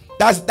right.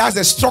 That's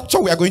the structure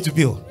we are going to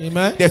build.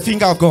 Amen. The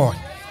finger of God.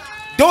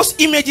 Those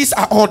images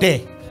are all there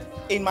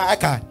in my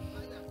iCard.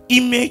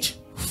 Image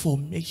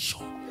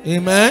formation.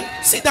 Amen.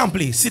 Sit down,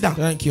 please. Sit down.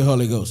 Thank you,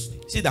 Holy Ghost.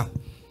 Sit down.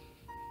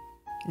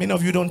 Many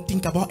of you don't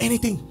think about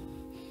anything.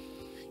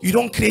 You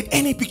don't create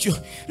any picture.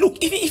 Look,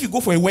 even if you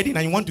go for a wedding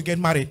and you want to get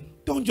married,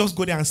 don't just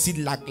go there and sit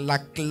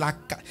like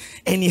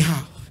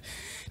anyhow.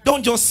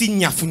 Don't just sit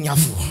nyafu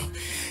nyafu.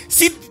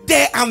 Sit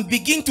there and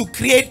begin to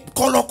create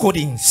color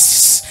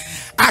codings.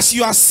 As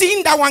you are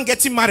seeing that one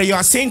getting married, you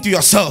are saying to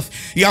yourself,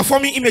 you are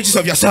forming images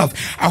of yourself.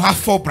 I'll have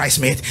 4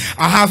 bridesmaids.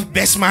 I'll have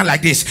best man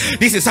like this.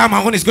 This is how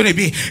my own is going to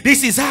be.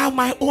 This is how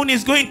my own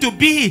is going to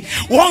be.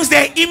 Once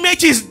the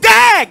image is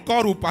there,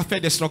 God will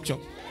perfect the structure.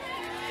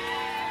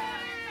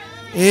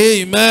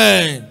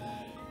 Amen.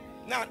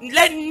 Now,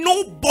 let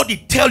nobody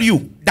tell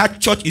you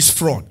that church is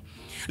fraud.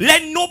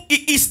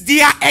 It is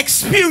their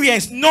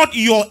experience, not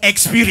your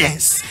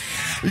experience.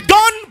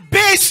 Don't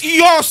base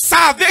your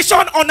salvation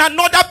on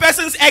another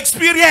person's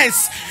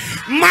experience.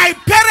 My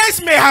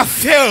parents may have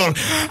failed.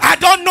 I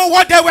don't know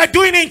what they were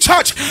doing in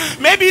church.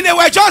 Maybe they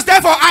were just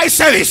there for eye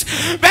service.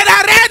 But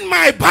I read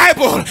my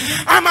Bible,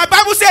 and my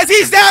Bible says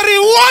He's the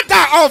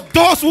rewarder of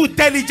those who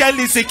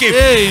diligently seek Him.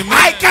 Amen.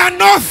 I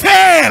cannot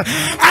fail.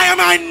 I am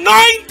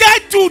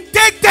anointed to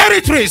take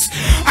territories.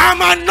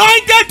 I'm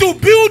anointed to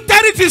build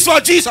territories for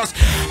Jesus.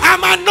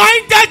 I'm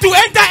anointed to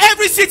enter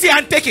every city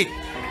and take it.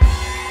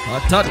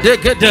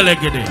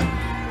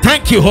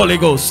 Thank you, Holy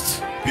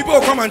Ghost. People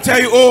will come and tell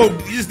you, oh,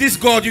 is this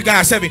God you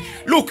guys are serving?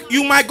 Look,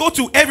 you might go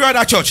to every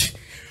other church.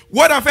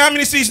 Word and Fire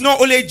Ministry is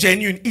not only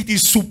genuine, it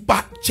is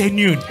super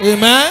genuine.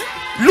 Amen.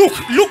 Look,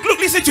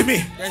 listen to me.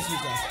 Yes,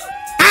 Jesus.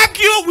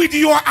 Argue with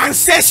your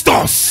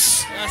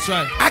ancestors. That's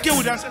right. Argue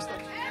with your ancestors.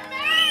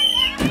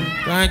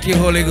 Thank you,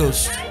 Holy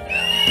Ghost.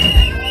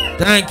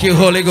 Thank you,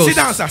 Holy Ghost. Sit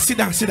down, sir. Sit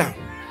down, sit down.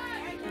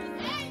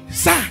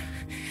 Sir,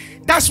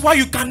 that's why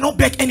you cannot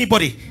beg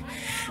anybody.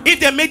 If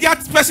the media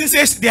person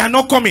says they are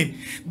not coming,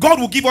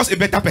 God will give us a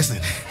better person.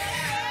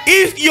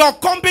 If your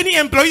company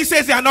employee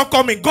says they are not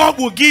coming, God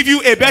will give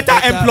you a better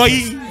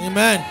employee. Person.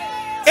 Amen.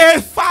 A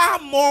far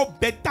more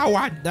better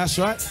one. That's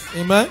right.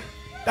 Amen.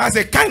 That's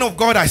the kind of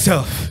God I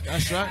serve.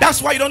 That's right.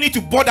 That's why you don't need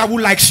to bother who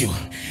likes you.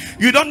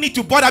 You don't need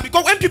to bother,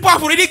 because when people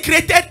have already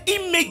created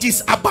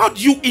images about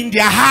you in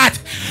their heart,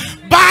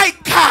 by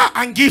car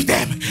and give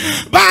them.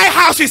 Buy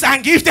houses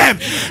and give them.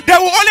 They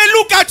will only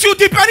look at you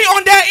depending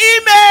on their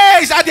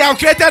image that they have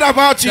created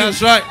about you.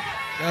 That's right.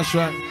 That's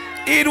right.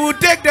 It will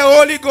take the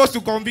Holy Ghost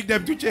to convict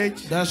them to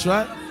change. That's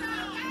right.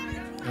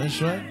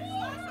 That's right.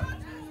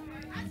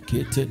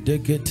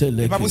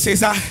 The Bible says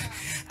that,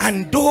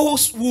 and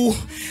those who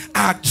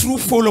are true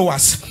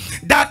followers,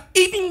 that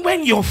even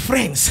when your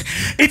friends,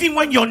 even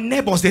when your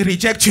neighbors, they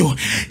reject you,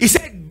 he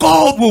said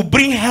God will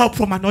bring help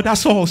from another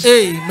source.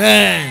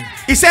 Amen.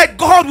 He said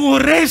God will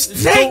raise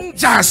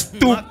strangers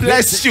to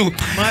bless you.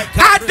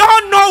 I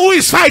don't know who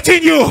is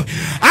fighting you.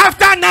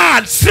 After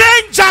now,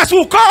 strangers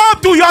will come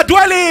to your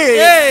dwelling.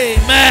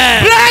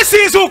 Amen.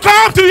 Blessings will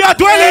come to your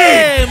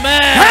dwelling.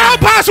 Amen.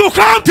 Helpers will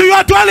come to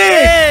your dwelling.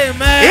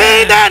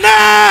 Amen. In the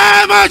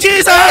name of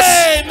Jesus.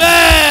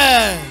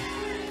 Amen.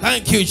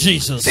 Thank you,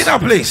 Jesus. Sit down,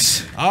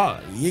 please.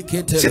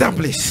 Sit down,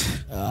 please.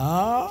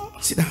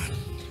 Sit down.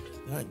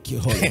 Thank you,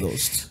 Holy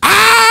Ghost.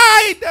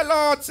 I, the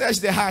Lord, search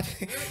the heart,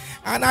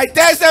 and I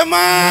test the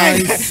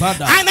mind,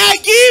 and I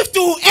give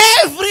to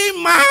every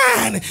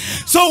man.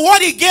 So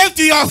what he gave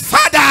to your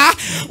father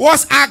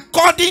was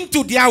according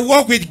to their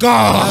work with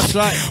God. That's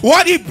right.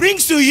 What he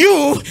brings to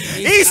you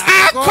is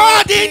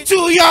according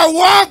to your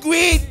work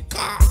with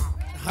God.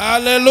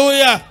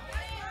 Hallelujah.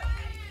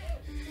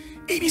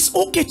 It is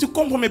okay to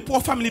come from a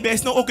poor family, but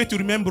it's not okay to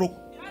remain broke.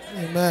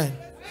 Amen.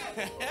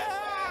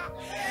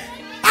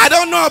 I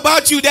don't know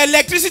about you. The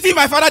electricity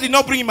my father did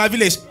not bring in my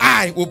village,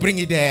 I will bring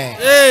it there.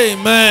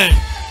 Amen.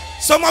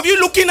 Some of you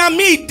looking at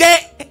me, the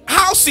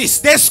houses,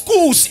 the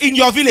schools in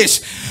your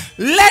village,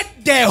 let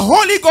the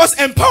Holy Ghost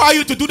empower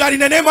you to do that in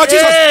the name of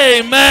Jesus.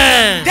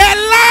 Amen. The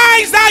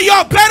lines that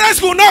your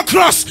parents will not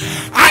cross,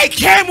 I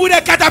came with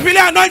a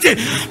caterpillar anointing.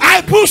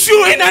 I push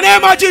you in the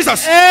name of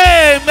Jesus.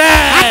 Amen.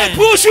 I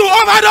push you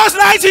over those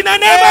lines in the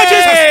name of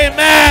Jesus.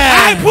 Amen.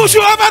 I push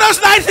you over those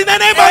lines in the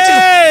name of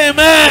Jesus.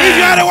 Amen. If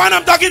you are the one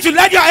I'm talking to,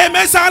 let your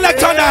amen sound like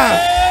thunder.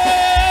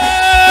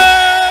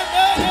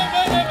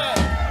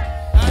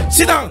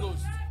 Sit down.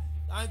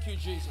 Thank you,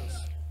 Jesus.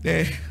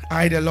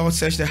 The Lord,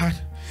 search the heart,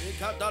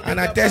 and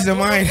I test the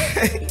mind.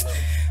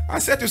 I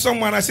said to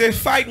someone, I said,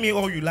 fight me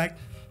all you like.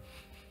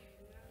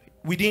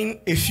 Within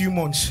a few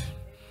months,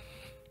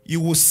 you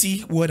will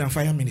see Word and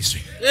Fire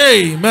Ministry.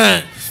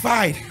 Amen.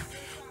 Fight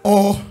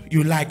all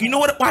you like. You know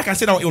what? Why I can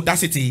say that with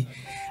audacity?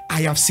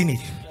 I have seen it.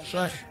 That's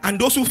right. And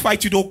those who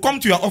fight you, they'll come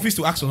to your office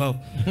to ask for help.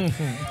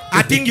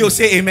 I think you'll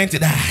say amen to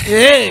that.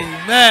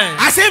 Amen.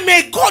 I say,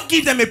 may God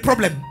give them a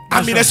problem,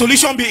 and may the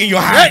solution be in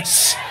your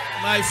hands.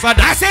 My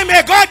Father. I say,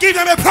 may God give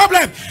them a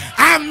problem,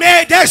 and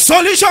may the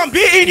solution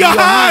be in your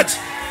heart.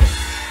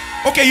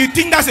 Okay, you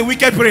think that's a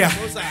wicked prayer?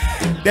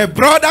 The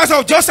brothers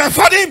of Joseph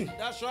fought him.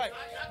 That's right.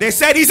 They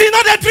said, is he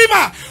not a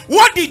dreamer?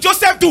 What did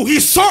Joseph do?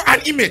 He saw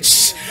an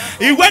image.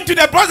 He went to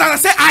the brothers and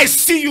said, I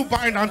see you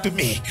bowing down to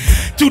me.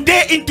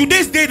 Today, in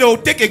today's day, they will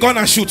take a gun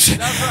and shoot.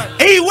 Right.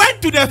 He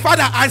went to the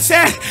father and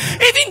said,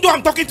 even though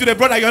I'm talking to the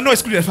brother, you're not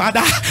excluded,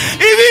 father.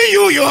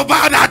 Even you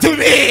bow down to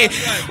me.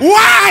 Right.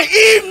 Why?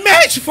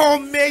 Image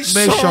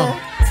formation.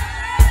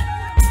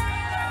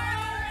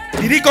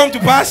 Did it come to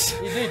pass?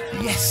 It did.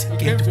 Yes, it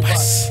came to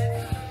pass.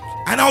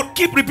 And I'll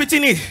keep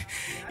repeating it.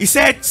 He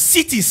said,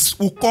 cities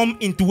will come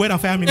into Word and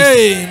Fire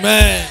Ministry.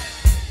 Amen.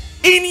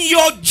 In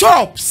your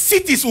job,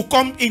 cities will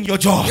come in your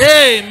job.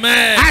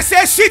 Amen. I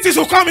said, cities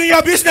will come in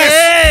your business.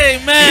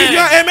 Amen. If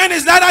your amen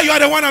is louder, you are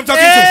the one I'm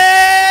talking to.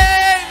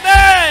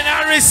 Amen.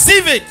 I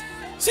receive it.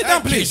 Sit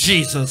down, please.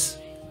 Jesus.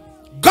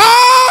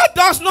 God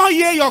does not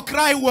hear your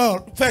cry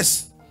well.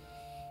 First,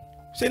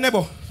 say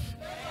neighbor.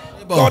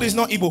 God is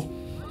not Igbo.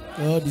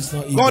 God is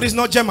not Igbo. God is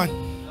not German.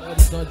 God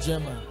is not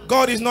German.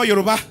 God is not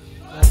Yoruba.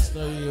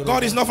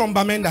 God is not from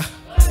Bamenda.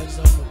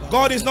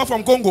 God is not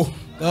from Congo.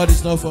 God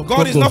is not from God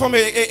Congo. is not from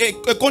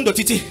a Kondo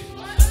Titi.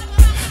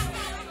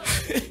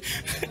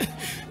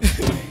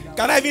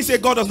 Can I even say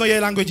God does not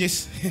hear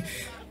languages?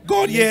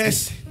 God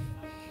hears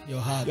your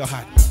heart. Your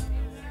heart.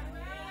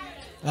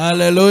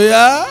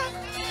 Hallelujah.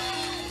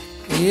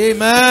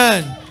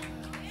 Amen.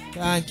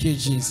 Thank you,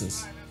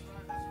 Jesus.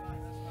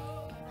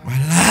 My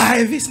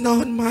life is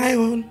not my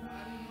own.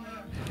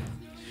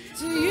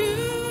 To you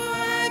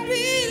I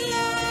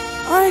belong.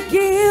 I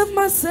give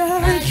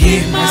myself. I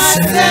give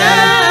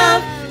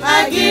myself.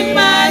 I give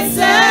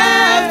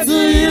myself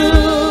to you.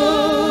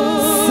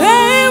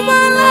 Say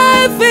my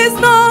life is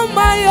not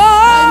my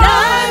own. My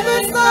life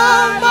is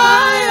not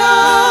my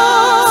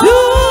own.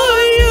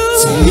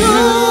 To you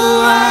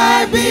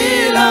I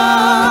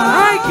belong.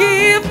 I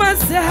give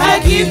myself. I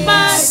give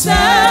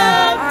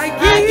myself.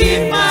 I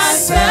give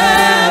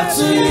myself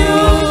to you.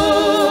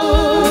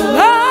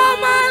 Oh,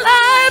 my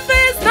life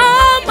is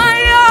not my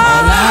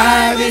own. My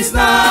life is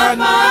not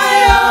my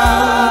own.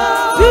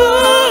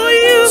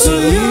 To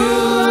you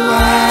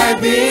I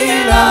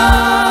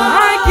belong.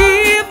 I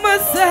give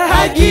myself.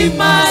 I give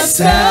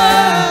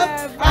myself.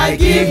 I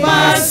give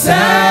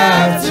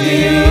myself to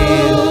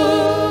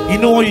you. You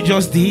know what you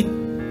just did?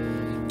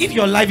 If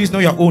your life is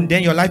not your own,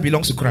 then your life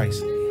belongs to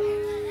Christ.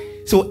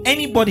 So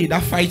anybody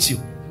that fights you,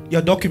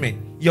 your document,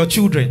 your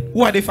children,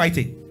 who are they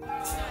fighting?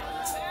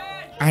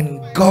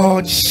 and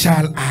God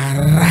shall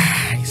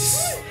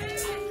arise.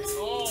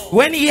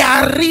 When he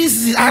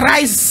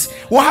arise,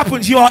 what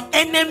happens? Your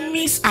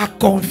enemies are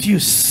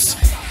confused.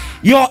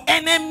 Your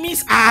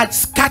enemies are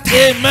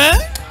scattered. Amen.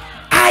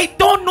 I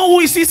don't know who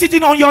is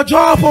sitting on your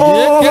job.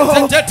 Oh.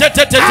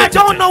 I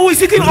don't know who is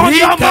sitting on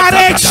your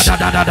marriage.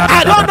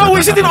 I don't know who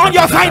is sitting on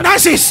your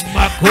finances.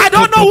 I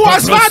don't know who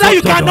was father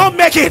you cannot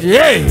make it.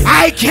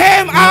 I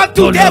came out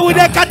today with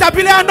a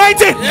caterpillar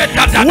anointing.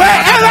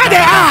 Wherever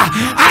they are,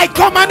 I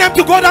command them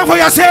to go down for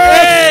your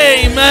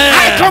sake. Amen.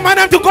 I command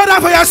them to go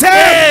down for your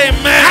sake.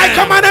 Amen. I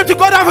command them to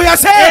go down for your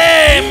sake.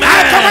 Amen.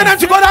 I command them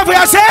to go down for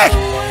your sake.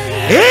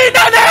 In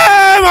the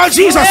name of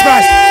Jesus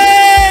Christ.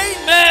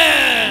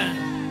 Amen.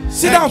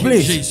 Sit down,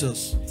 please.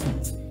 Jesus.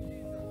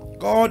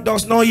 God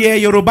does not hear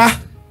Yoruba.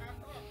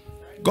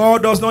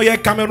 God does not hear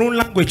Cameroon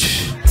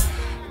language.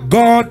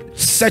 God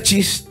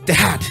searches the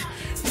heart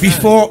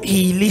before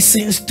he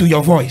listens to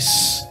your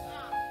voice.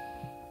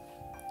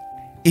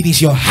 It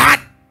is your heart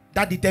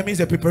that determines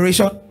the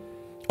preparation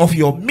of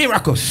your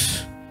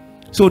miracles.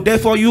 So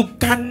therefore you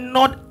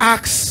cannot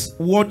ask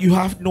what you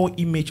have no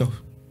image of.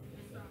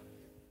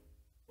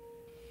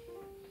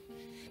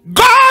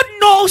 God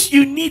knows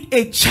you need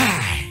a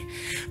child.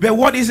 But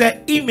what is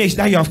the image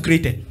that you have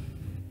created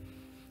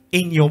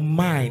in your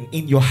mind,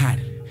 in your heart?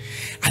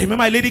 I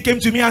remember a lady came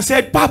to me and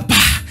said, Papa,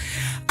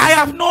 I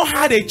have not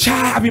had a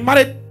child. I've been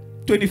married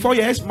 24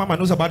 years. Mama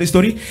knows about the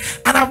story.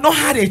 And I've not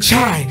had a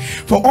child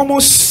for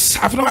almost,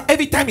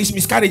 every time it's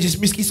miscarriages.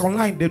 It's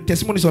online. The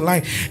testimony is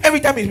online.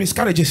 Every time it's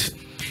miscarriages.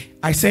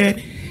 I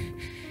said,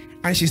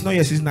 and she's not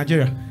here, she's in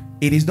Nigeria.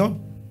 It is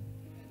done.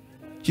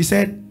 She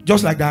said,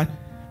 just like that.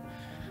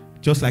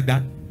 Just like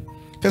that.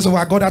 First of all,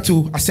 I got her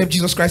to accept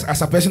Jesus Christ as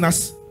a person,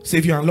 as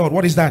Savior and Lord.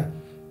 What is that?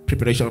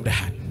 Preparation of the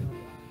heart.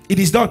 It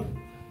is done.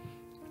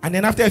 And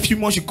then after a few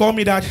months, she called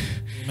me that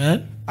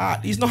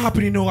it's not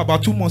happening, no.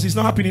 About 2 months, it's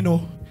not happening,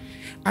 no.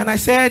 And I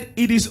said,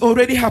 it is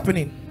already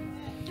happening.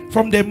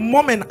 From the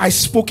moment I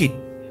spoke it,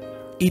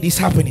 it is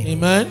happening.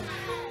 Amen.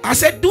 I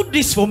said, do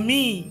this for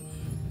me.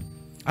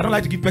 I don't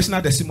like to give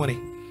personal testimony.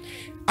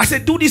 I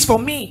said, do this for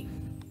me.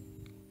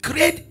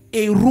 Create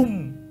a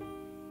room.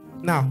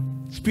 Now,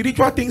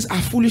 spiritual things are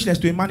foolishness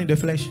to a man in the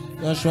flesh.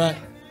 That's right.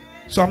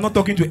 So I'm not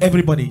talking to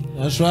everybody.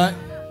 That's right.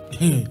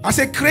 I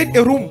said, create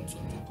a room.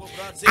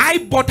 I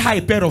bought her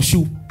a pair of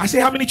shoes. I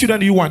said, how many children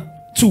do you want?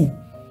 2.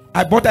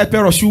 I bought her a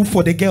pair of shoes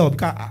for the girl.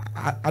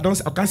 I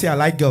can't say I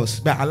like girls,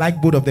 but I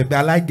like both of them. But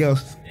I like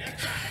girls.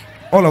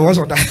 All of us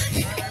on that.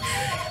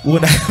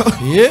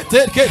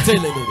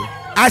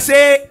 I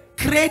say,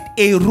 create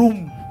a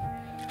room.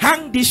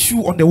 Hang this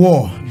shoe on the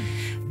wall.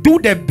 Do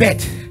the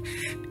bed.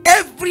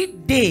 Every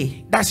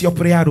day, that's your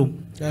prayer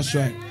room. That's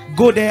right.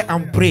 Go there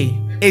and pray.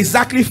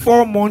 Exactly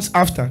 4 months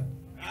after.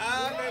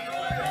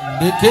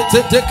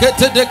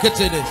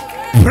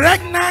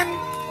 Pregnant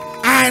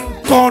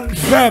and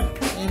confirmed.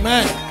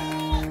 Amen.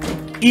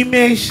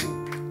 Image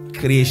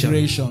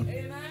creation.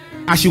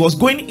 As she was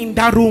going in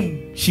that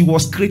room, she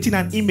was creating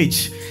an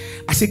image.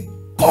 I said,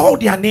 call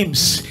their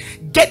names.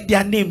 Get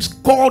their names.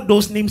 Call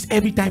those names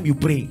every time you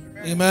pray.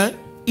 Amen.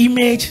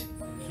 Image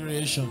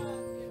creation.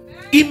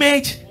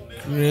 Image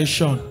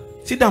creation.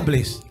 Sit down,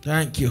 please.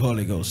 Thank you,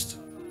 Holy Ghost.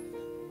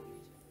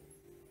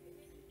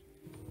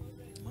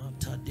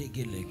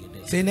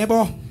 Say,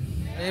 neighbor.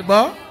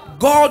 Neighbor.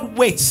 God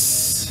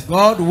waits.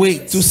 God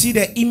waits to see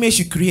the image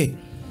you create.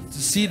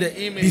 To see the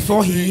image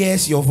before he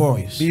hears your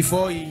voice.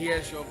 Before he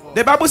hears your voice.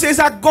 The Bible says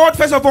that God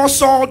first of all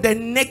saw the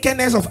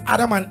nakedness of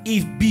Adam and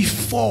Eve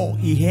before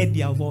he heard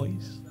their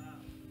voice.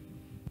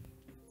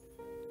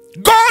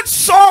 God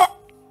saw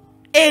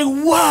a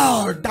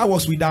world that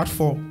was without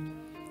form.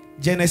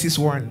 Genesis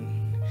 1.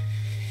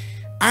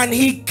 And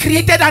he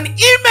created an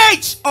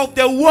image of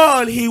the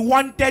world he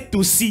wanted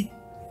to see.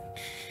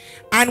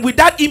 And with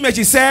that image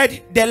he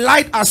said, the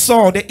light I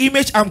saw, the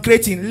image I'm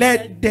creating,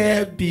 let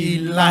there be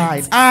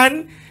light.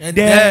 And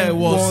there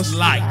was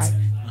light.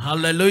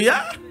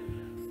 Hallelujah.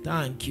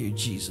 Thank you,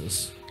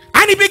 Jesus.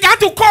 And he began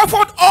to call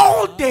forth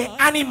all the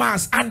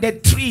animals and the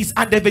trees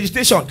and the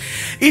vegetation.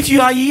 If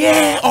you are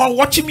here or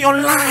watching me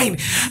online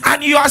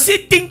and you are still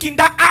thinking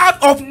that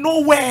out of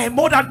nowhere,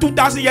 more than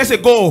 2,000 years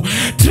ago,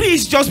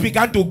 trees just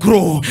began to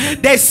grow,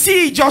 the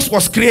sea just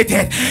was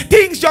created,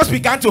 things just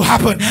began to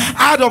happen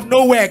out of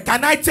nowhere,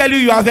 can I tell you,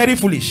 you are very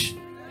foolish.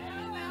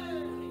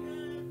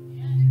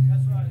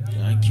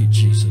 Thank you,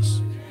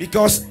 Jesus.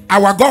 Because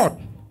our God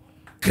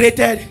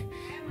created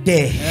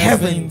the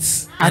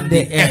heavens and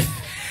the earth.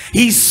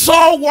 He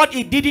saw what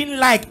he didn't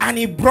like and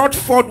he brought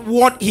forth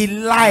what he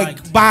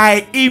liked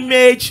by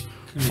image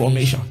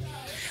formation.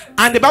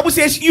 And the Bible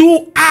says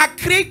you are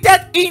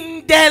created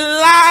in the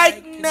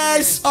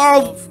likeness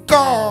of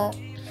God.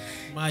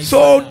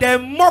 So the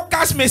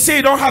mockers may say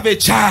you don't have a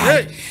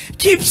child.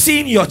 Keep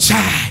seeing your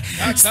child.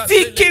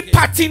 Still keep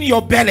patting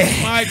your belly.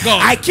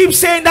 I keep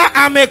saying that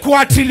I'm a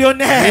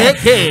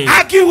quadrillionaire.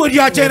 Argue with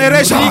your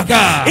generation.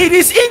 It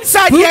is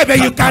inside here but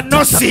you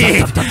cannot see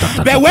it.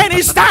 But when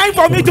it's time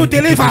for me to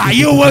deliver,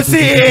 you will see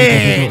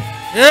it.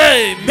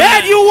 Amen.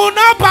 Then you will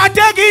not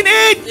partake in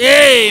it.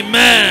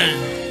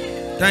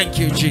 Amen. Thank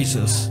you,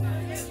 Jesus.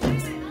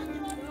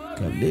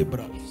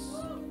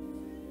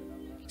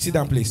 Sit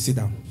down, please. Sit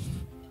down.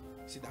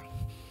 Sit down.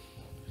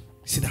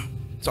 Sit down.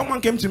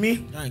 Someone came to me.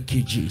 Thank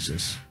you,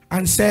 Jesus.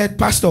 And said,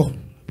 Pastor,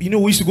 you know,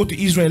 we used to go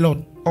to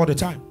Israel all the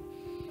time.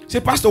 Say,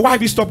 Pastor, why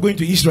have you stopped going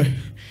to Israel?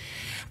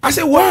 I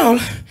said, well,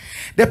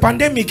 the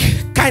pandemic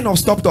kind of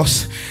stopped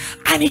us.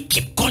 And he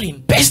kept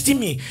calling, besting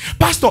me.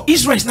 Pastor,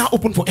 Israel is now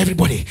open for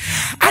everybody.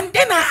 And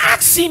then I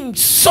asked him,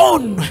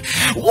 son,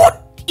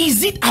 what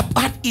is it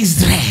about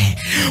Israel?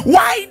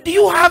 Why do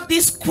you have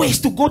this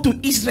quest to go to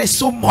Israel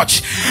so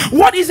much?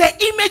 What is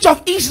the image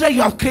of Israel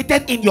you have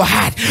created in your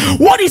heart?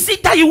 What is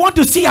it that you want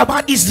to see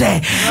about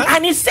Israel?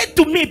 And he said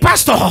to me,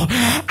 Pastor,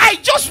 I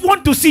just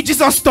want to see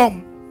Jesus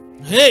storm.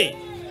 Hey,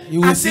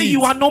 I said,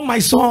 you are not my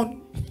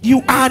son.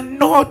 You are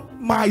not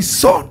my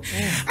son.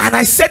 And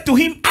I said to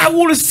him, I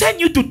will send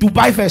you to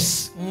Dubai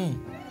first.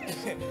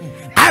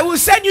 I will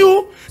send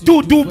you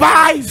to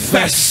Dubai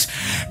first.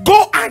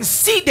 Go and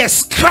see the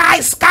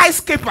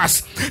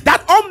skyscrapers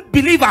that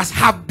unbelievers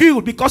have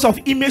built because of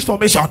image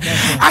formation.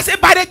 I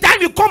said, by the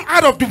time you come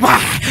out of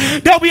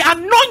Dubai, there will be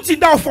anointing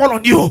that will fall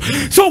on you.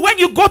 So when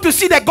you go to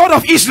see the God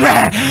of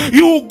Israel,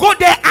 you will go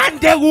there and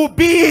there will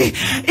be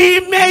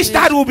image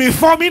that will be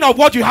forming of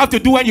what you have to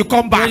do when you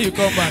come back.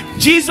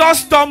 Jesus'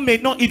 storm may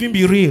not even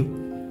be real.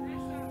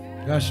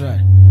 That's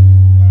right.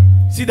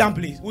 Sit down,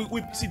 please.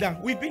 We sit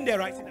down. We've been there,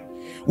 right? Sit down.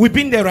 We've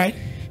been there, right?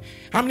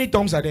 How many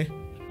tombs are there?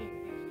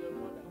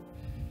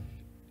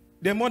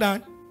 They're more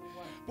than.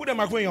 Put the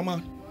microphone in your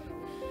mouth.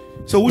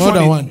 So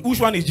which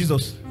one is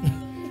Jesus?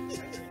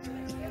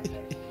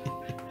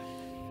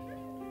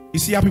 You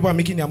see how people are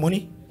making their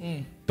money?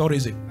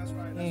 Tourism. That's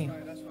right.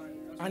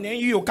 And then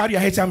you carry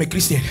your head, say, I'm a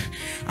Christian.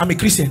 I'm a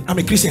Christian. I'm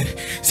a Christian.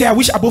 Say, I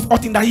wish above all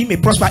things that he may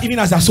prosper, even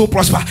as our soul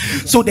prosper.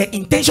 So the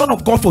intention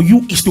of God for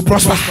you is to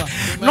prosper.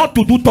 Not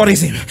to do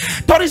tourism.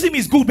 Tourism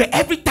is good, but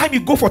every time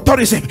you go for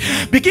tourism,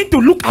 begin to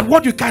look at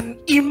what you can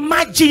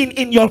imagine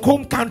in your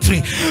home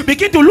country.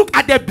 Begin to look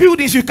at the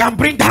buildings you can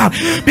bring down.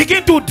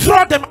 Begin to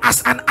draw them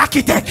as an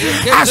architect.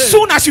 As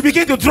soon as you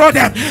begin to draw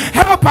them,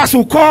 help us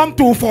will come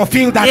to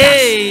fulfill that.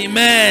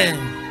 Amen.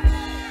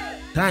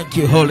 Thank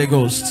you, Holy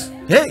Ghost.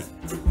 Hey,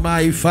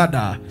 my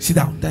Father. Sit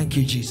down. Thank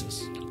you,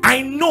 Jesus.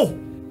 I know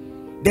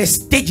the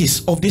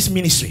stages of this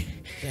ministry.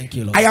 Thank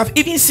you, Lord. I have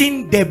even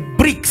seen the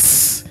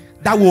bricks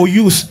that we'll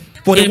use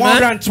for the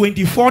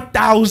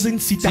 124,000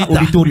 seater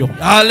auditorium.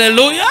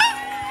 Hallelujah.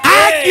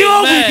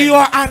 Argue with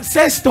your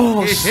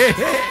ancestors.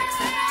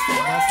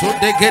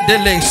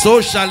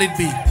 So shall it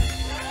be.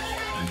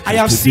 I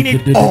have seen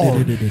it all.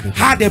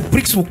 How the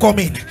bricks will come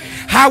in.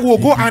 How we'll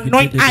go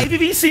anoint. I've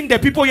even seen the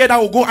people here that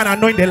will go and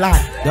anoint the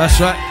land. That's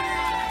right.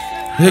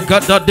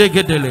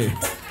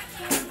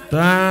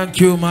 Thank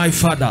you, my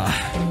Father.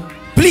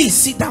 Please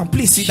sit down.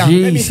 Please sit down.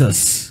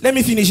 Jesus. Let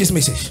me finish this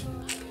message.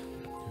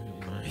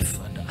 My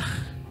Father.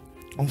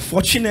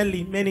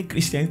 Unfortunately, many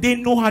Christians, they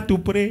know how to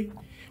pray.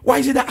 Why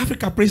is it that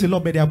Africa prays a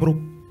lot, but they are broke?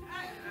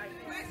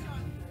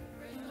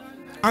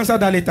 Answer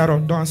that later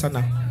on. Don't answer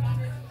now.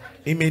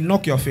 It may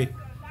knock your faith.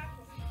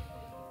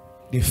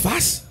 They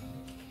fast.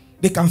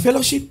 They can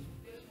fellowship.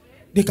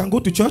 They can go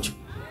to church.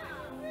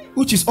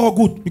 Which is all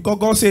good, because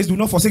God says, do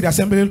not forsake the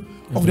assembly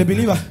of the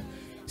believer.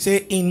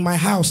 Say, in my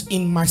house,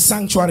 in my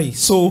sanctuary.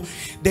 So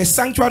the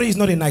sanctuary is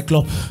not a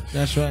nightclub.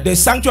 That's right. The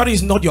sanctuary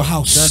is not your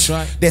house. That's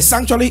right. The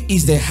sanctuary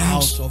is the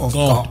house of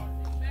God.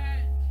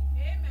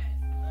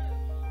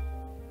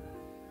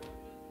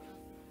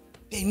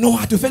 They know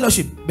how to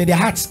fellowship, but their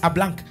hearts are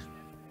blank.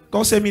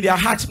 God said me, their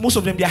hearts, most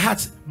of them, their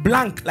hearts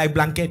blank like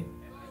blanket.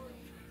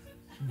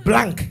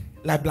 Blank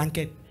like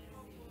blanket.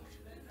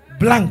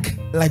 Blank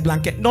like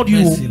blanket. Not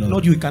you. Mercy,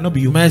 not you. It cannot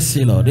be you.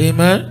 Mercy, Lord.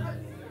 Amen.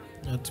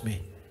 Not me.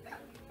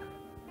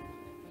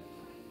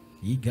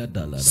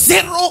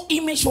 Zero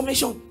image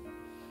formation.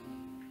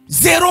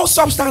 Zero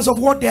substance of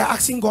what they are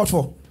asking God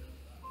for.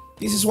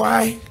 This is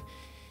why.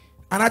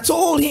 And I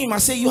told him, I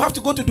said, you have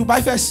to go to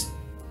Dubai first.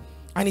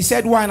 And he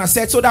said, why? And I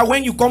said, so that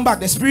when you come back,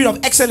 the spirit of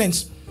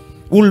excellence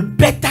will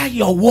better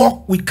your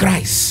walk with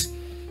Christ.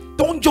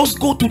 Don't just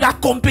go to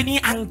that company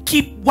and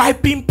keep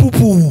wiping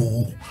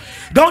poo-poo.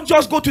 Don't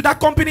just go to that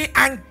company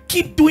and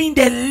keep doing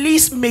the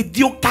least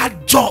mediocre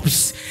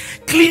jobs,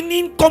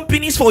 cleaning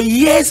companies for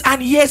years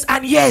and years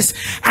and years,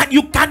 and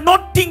you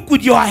cannot think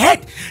with your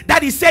head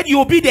that he said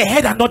you'll be the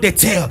head and not the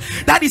tail,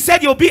 that he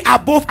said you'll be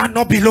above and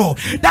not below,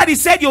 that he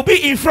said you'll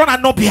be in front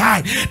and not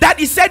behind, that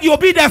he said you'll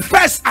be the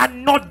first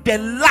and not the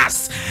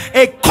last.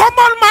 A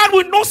common man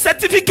with no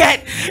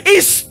certificate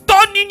is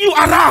turning you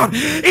around.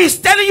 He's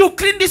telling you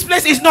clean this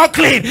place is not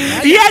clean,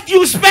 yet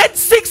you spent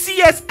 6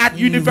 years at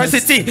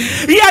university,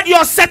 yet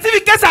your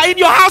certificates are in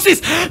your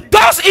houses.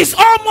 Dust is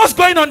almost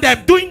going on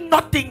them, doing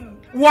nothing.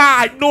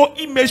 Why? No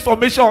image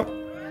formation.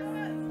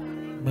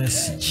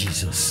 Mercy,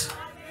 Jesus.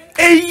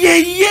 A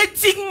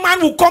yeting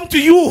man will come to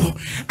you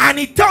and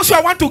he tells you,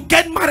 I want to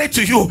get married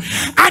to you,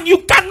 and you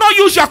cannot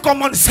use your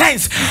common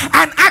sense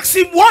and ask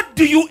him, what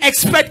do you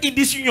expect in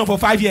this union for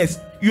 5 years?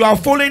 You are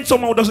following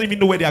someone who doesn't even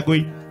know where they are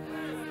going.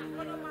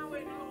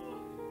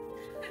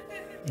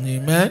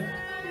 Amen.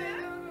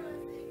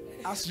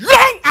 As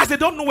long as they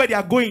don't know where they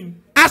are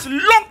going, as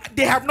long as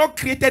they have not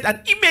created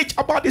an image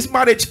about this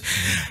marriage,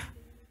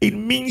 it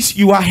means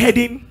you are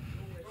heading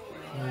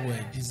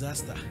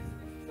disaster.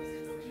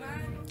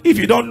 If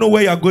you don't know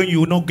where you are going, you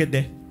will not get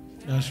there.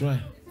 That's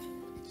right.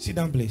 Sit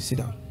down, please. Sit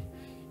down.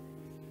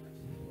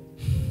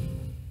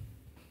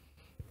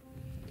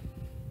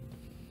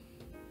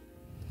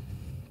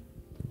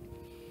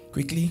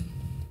 Quickly,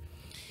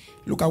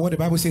 look at what the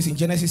Bible says in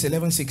Genesis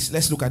 11:6.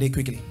 Let's look at it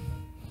quickly.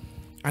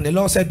 And the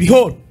Lord said,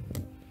 behold,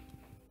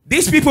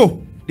 these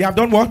people, they have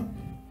done what?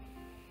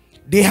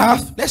 They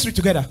have, let's read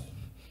together.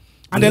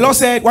 And the Lord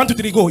said, 1, 2,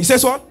 3, go. He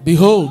says what?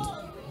 Behold,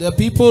 the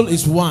people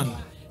is one.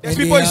 These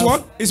people is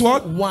what? Is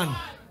what? One.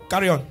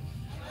 Carry on.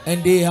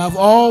 And they have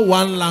all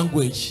one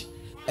language.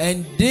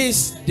 And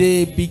this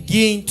they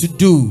begin to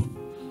do.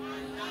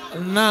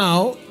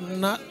 Now,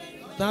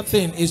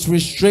 nothing is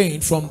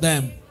restrained from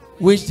them,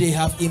 which they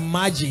have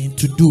imagined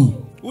to do.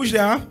 Which they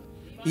have?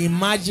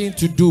 Imagined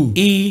to do.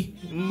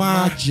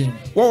 Imagine.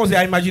 What was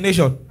their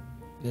imagination?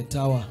 The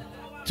tower.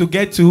 To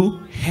get to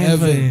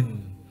heaven.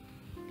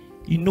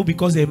 You know,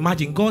 because they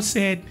imagine. God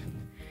said,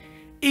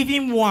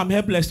 even more I'm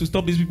helpless to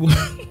stop these people.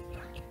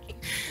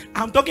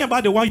 I'm talking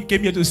about the one you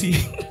came here to see.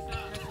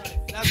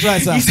 That's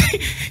right, sir.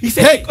 He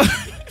said,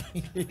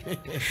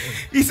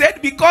 he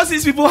said, because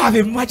these people have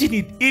imagined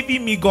it,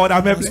 even me, God,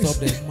 I'm helpless.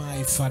 Stop them,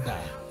 my Father.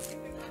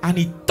 And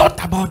he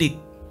thought about it.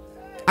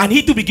 And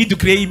he too began to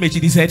create image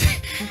in his head.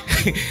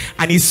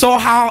 And he saw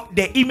how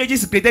the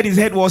images created in his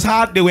head was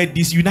how they were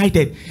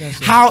disunited. Right.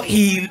 How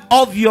he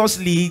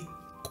obviously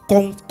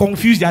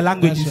confused their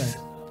languages. That's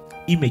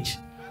right. Image.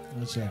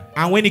 That's right.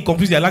 And when he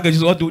confused their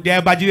languages, what do their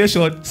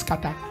imagination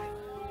scatter?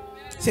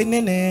 Say,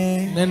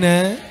 Nene.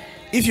 Nene.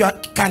 If you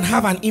can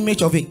have an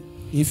image of it.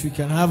 If you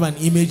can have an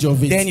image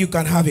of it. Then you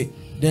can have it.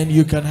 Then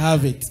you can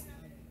have it.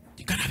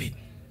 You can have it.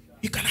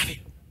 You can have it.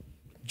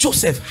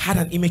 Joseph had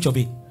an image of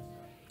it.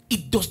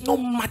 It does not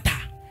matter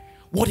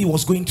what he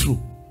was going through.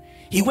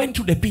 He went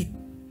through the pit.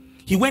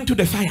 He went through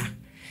the fire.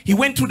 He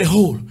went through the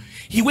hole.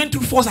 He went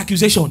through false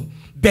accusation.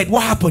 But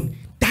what happened?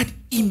 That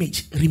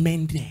image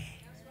remained there.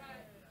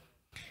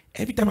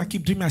 Every time I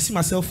keep dreaming, I see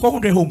myself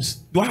 400 homes.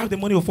 Do I have the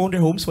money of 400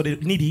 homes for the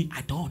needy?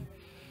 I don't.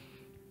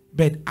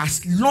 But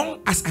as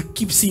long as I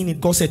keep seeing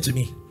it, God said to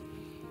me,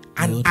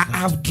 and I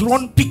have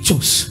drawn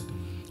pictures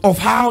of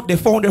how the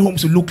 400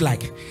 homes will look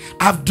like.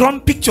 I've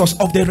drawn pictures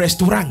of the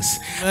restaurants.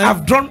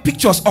 I've drawn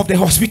pictures of the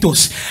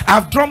hospitals.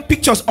 I've drawn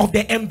pictures of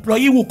the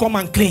employee who come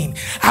and clean.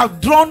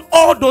 I've drawn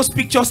all those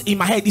pictures in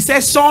my head. He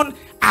says, son,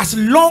 as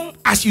long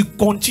as you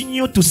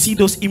continue to see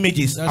those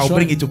images, I'll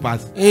bring it to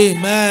pass.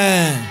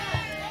 Amen.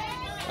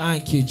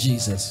 Thank you,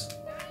 Jesus.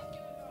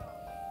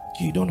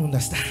 You don't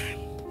understand.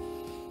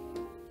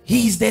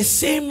 He is the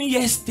same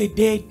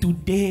yesterday,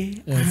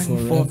 today, and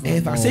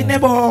forever. Say,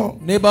 neighbor.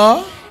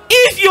 Neighbor.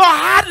 If your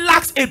heart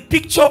lacks a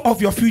picture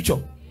of your future,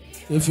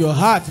 if your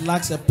heart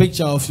lacks a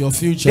picture of your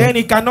future, then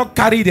it cannot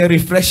carry the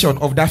reflection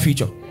of that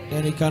future.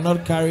 Then it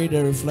cannot carry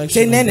the reflection.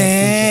 Say, of Nene.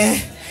 that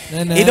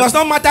future. Nene. It does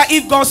not matter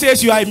if God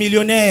says you are a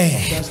millionaire.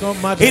 It does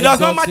not matter. It does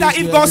not matter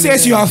if God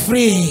says you are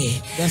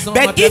free.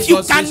 But if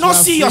you cannot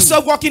see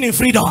yourself walking in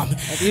freedom,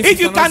 if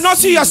you cannot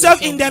see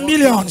yourself in the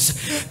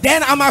millions,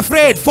 then I'm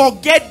afraid,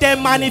 forget the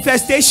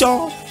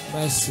manifestation.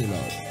 Mercy,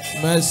 Lord.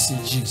 Mercy,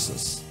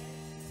 Jesus.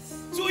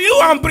 To you,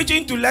 I'm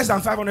preaching to less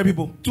than 500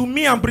 people. To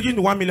me, I'm preaching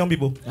to 1 million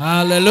people.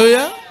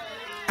 Hallelujah.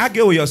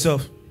 Argue with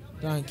yourself.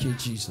 Thank you,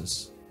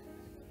 Jesus.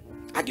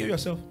 Argue with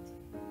yourself.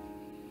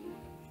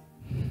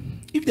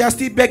 If they are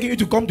still begging you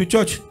to come to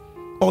church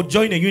or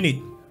join a unit,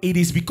 it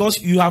is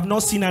because you have not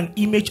seen an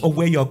image of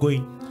where you are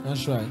going.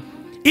 That's right.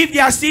 If they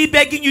are still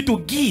begging you to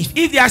give,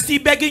 if they are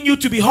still begging you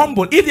to be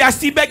humble, if they are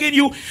still begging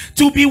you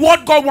to be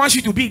what God wants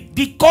you to be,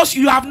 because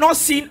you have not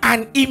seen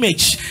an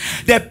image.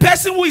 The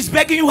person who is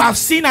begging you have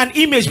seen an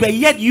image, but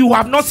yet you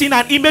have not seen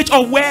an image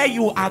of where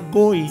you are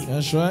going.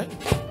 That's right.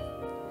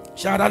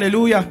 Shout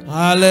hallelujah.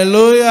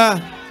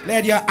 Hallelujah.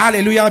 Let your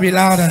hallelujah be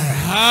louder.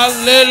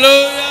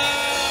 Hallelujah.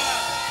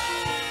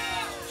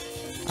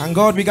 And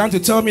God began to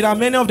tell me that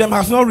many of them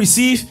have not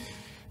received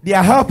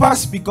their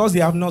helpers because they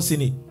have not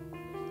seen it.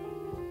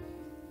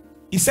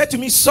 He said to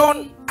me,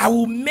 son, I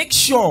will make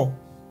sure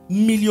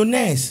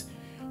millionaires,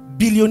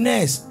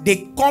 billionaires,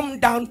 they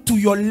come down to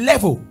your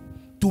level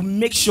to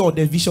make sure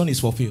the vision is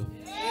fulfilled.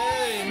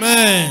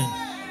 Amen.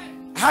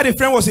 I had a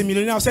friend who was a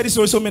millionaire. I've said this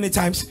story so many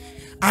times.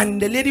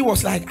 And the lady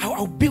was like,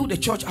 I'll build a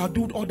church. I'll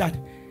do all that.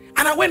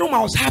 And I went home.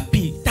 I was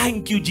happy.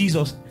 Thank you,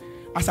 Jesus.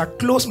 As I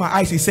closed my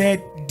eyes, he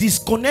said,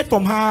 disconnect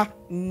from her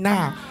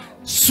now.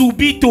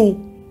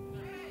 Subito.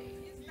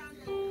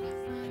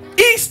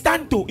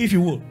 Instanto, if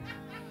you will.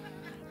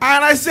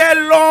 And I said,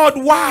 Lord,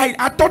 why?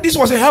 I thought this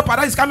was a helper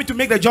that is coming to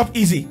make the job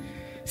easy.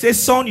 Say,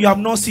 son, you have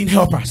not seen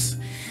helpers.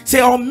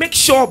 Say, I'll make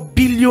sure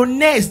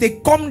billionaires,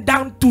 they come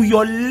down to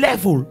your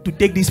level to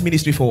take this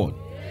ministry forward.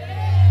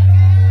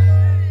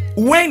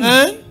 When?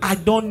 I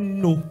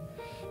don't know.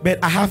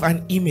 but I have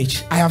an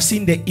image. I have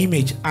seen the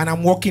image and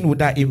I'm working with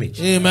that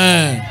image.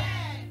 Amen.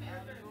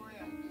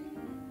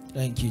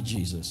 Thank you,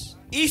 Jesus.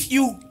 If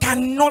you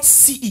cannot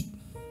see it,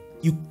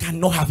 you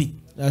cannot have it.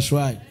 That's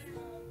right.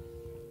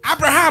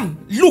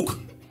 Abraham, look,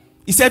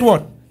 he said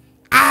what?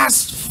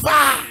 As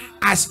far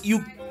as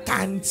you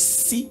can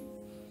see,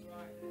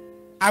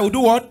 I will do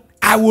what?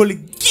 I will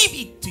give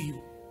it to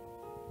you.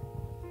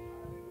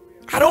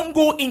 I don't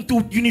go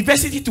into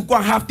university to go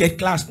and have third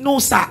class. No,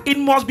 sir. It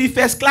must be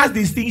first class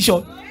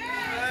distinction.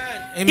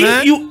 Amen.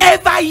 If you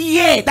ever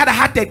hear that I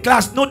had third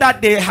class, know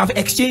that they have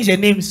exchanged their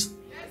names.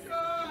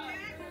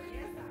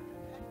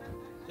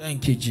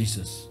 Thank you,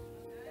 Jesus.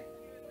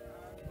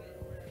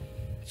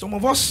 Some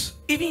of us,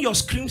 even your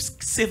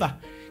screensaver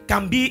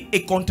can be a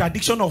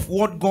contradiction of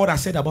what God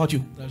has said about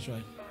you. That's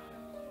right.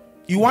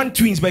 You want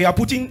twins, but you are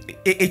putting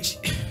a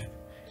chicken.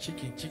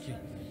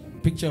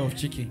 Picture of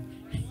chicken.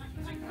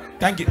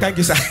 Thank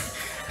you, sir.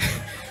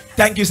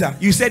 Thank you, sir.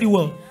 You said it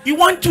well. You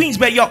want twins,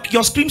 but your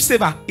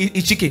screensaver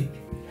is chicken.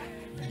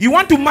 You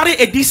want to marry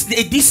a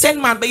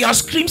decent man, but your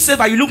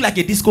screensaver, you look like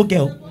a disco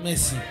girl.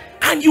 Mercy.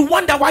 And you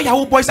wonder why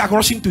your boys are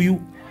rushing to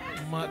you.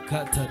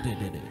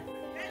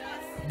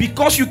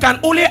 Because you can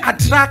only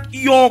attract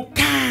your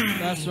kind.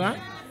 That's right.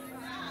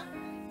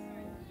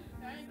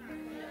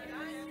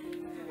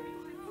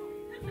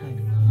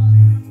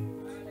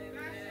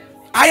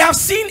 I have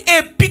seen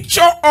a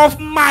picture of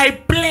my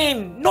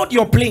plane, not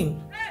your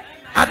plane.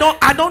 I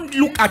don't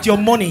look at your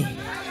money.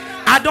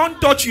 I don't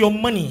touch your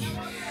money.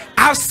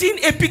 I've seen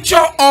a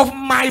picture of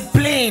my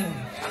plane.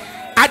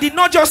 I did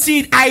not just see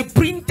it, I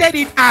printed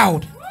it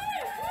out.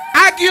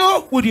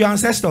 Argue with your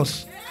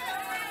ancestors.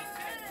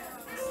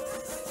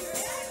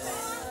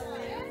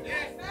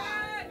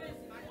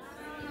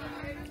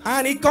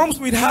 And it comes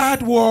with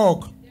hard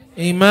work.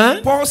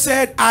 Amen. Paul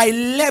said, I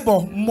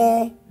labor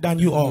more than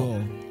you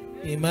all.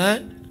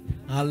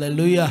 Amen.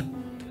 Hallelujah.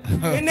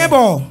 Hey,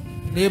 neighbor.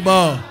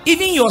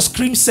 Even your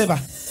screensaver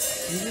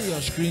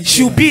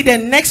should be the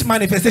next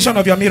manifestation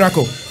of your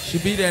miracle.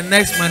 Should be the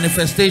next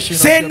manifestation.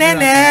 Say,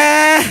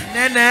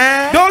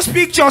 Nene. Those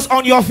pictures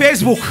on your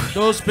Facebook.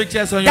 Those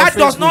pictures on your that Facebook.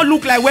 Does not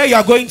look like where you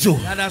are going to.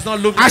 That does not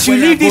look as like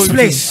you leave this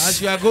place.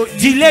 As you are going.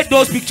 Delete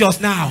those pictures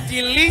now.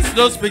 Delete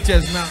those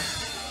pictures now.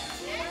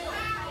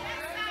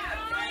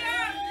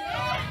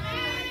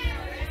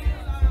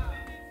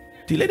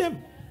 Delete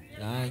them.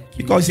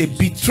 Because it's a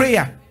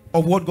betrayer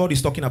of what God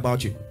is talking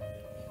about you.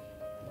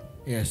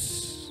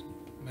 Yes.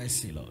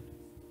 Mercy, Lord.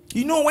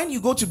 You know, when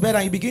you go to bed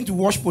and you begin to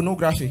watch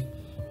pornography,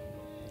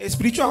 a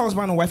spiritual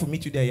husband and wife will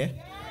meet you there, yeah?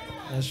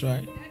 That's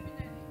right.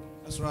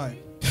 That's right.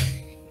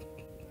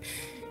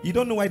 You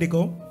don't know why they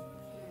go?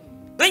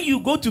 When you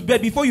go to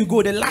bed, before you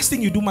go, the last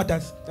thing you do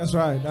matters. That's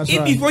right. That's if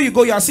right. Before you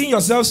go, you are seeing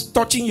yourselves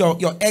touching your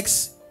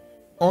ex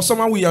or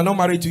someone who you are not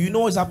married to. You know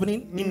what's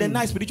happening? In the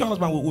night, spiritual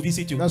husband will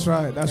visit you. That's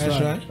right. That's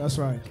right. That's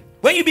right.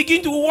 When you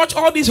begin to watch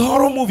all these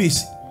horror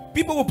movies,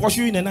 people will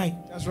pursue you in the night.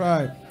 That's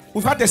right.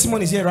 We've had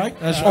testimonies here, right?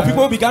 That's or right.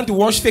 people began to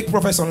watch fake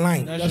prophets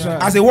online. That's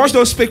right. As they watch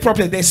those fake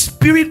prophets, the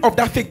spirit of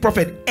that fake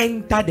prophet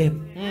entered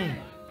them.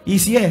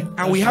 He's here, and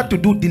That's we had to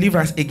do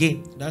deliverance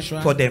again. That's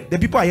right. For them. The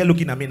people are here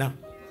looking at me now.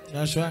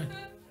 That's right.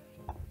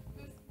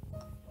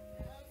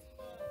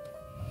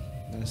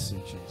 Mercy,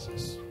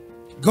 Jesus.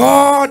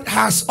 God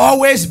has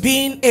always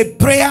been a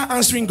prayer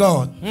answering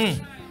God.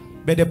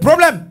 But the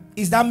problem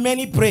is that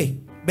many pray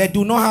but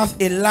do not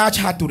have a large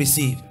heart to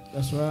receive.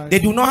 That's right. They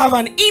do not have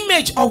an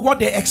image of what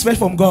they expect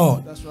from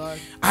God. That's right.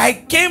 I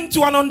came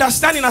to an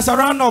understanding as a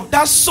round-up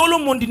that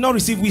Solomon did not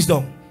receive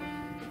wisdom.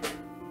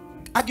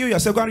 Argue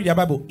yourself, go and read your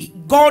Bible.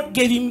 God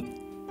gave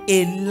him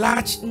a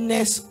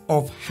largeness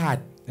of heart.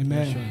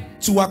 Amen.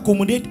 To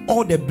accommodate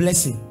all the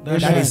blessing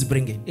that is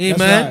bringing.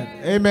 Amen.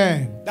 Right.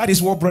 Amen. That is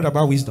what brought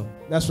about wisdom.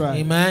 That's right.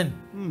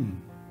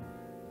 Amen.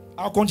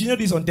 I'll continue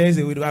this on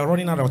Thursday. We are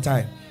running out of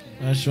time.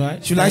 That's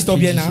right. Should I stop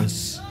here now?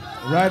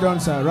 Right on,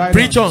 sir. Right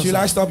Preach on. Should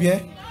I stop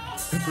here?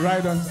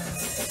 Right on.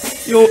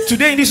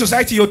 Today in this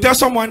society, you tell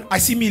someone, I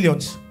see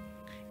millions.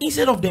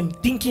 Instead of them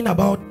thinking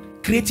about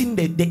creating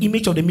the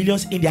image of the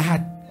millions in their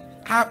heart.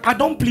 I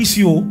don't please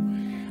you.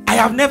 I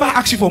have never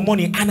asked you for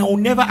money, and I will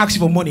never ask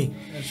you for money.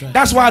 That's right.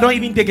 That's why I don't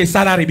even take a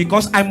salary,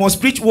 because I must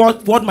preach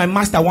what my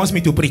master wants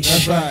me to preach.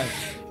 That's right.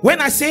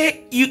 When I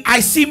say I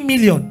see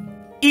million,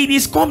 it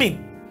is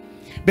coming.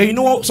 But you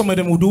know what some of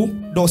them will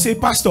do? They'll say,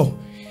 Pastor,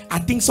 I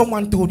think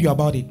someone told you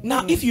about it.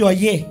 Now, if you are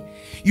here,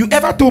 you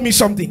ever told me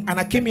something, and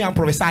I came here and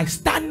prophesied,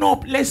 stand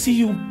up, let's see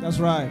you. That's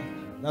right.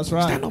 That's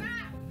right. Stand up.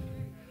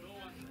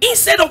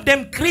 Instead of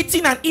them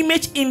creating an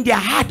image in their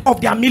heart of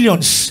their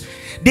millions,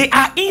 they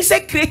are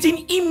instead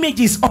creating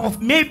images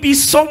of maybe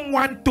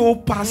someone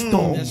told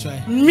Pastor. That's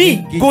right.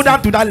 Me, go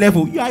down to that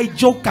level. You are a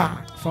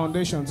joker.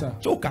 Foundation, sir.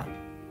 Joker.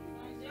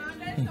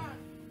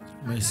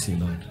 Mercy,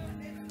 Lord.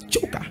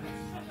 Joker.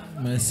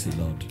 Mercy,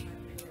 Lord.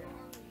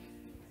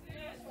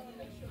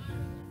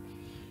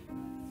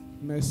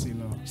 Mercy,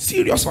 Lord.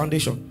 Serious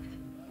foundation.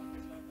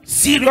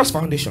 Serious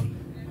foundation.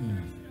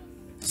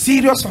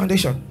 Serious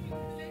foundation.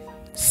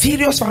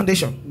 Serious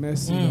foundation.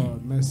 Mercy,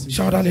 Lord. Mercy.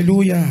 Shout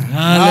hallelujah.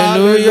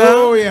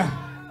 Hallelujah.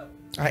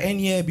 I end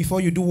here.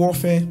 Before you do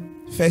warfare,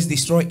 first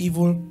destroy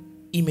evil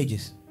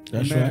images.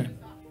 That's Amen. right.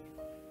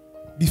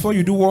 Before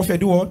you do warfare,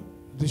 do what?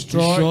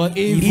 Destroy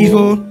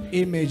evil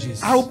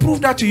images. I will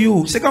prove that to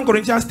you. 2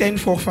 Corinthians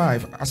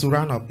 10:4-5. As we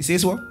run up, it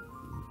says what?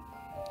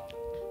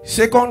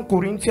 2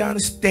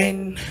 Corinthians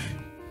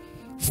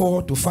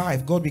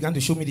 10:4-5. God began to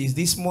show me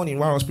this morning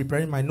while I was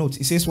preparing my notes.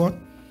 It says what?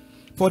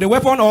 For the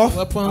weapons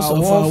of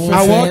our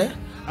warfare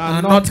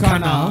are not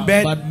carnal,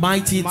 but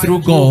mighty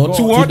through God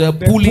to the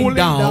pulling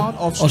down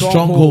of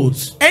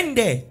strongholds. End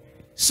there.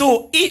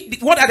 So,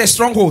 what are the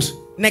strongholds?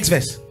 Next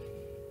verse.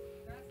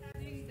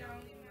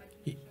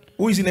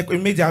 Who is in the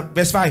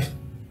verse 5?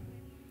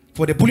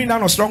 For the pulling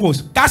down of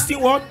strongholds,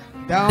 casting what?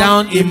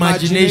 Down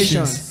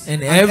imaginations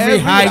and every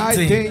high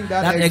thing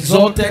that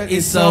exalted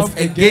itself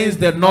against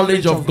the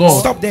knowledge of God.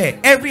 Stop there.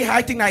 Every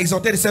high thing that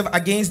exalted itself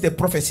against the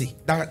prophecy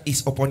that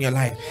is upon your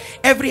life.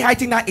 Every high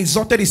thing that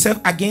exalted itself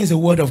against the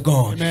word of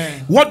God.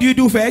 Amen. What do you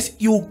do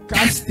first? You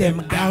cast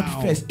them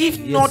out first. If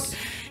not,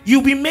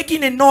 you'll be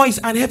making a noise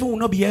and heaven will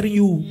not be hearing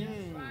you.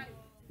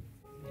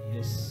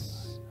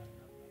 Yes.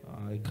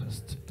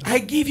 I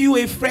give you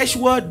a fresh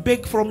word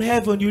baked from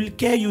heaven. You'll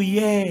care you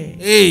hear.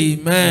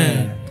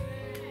 Amen.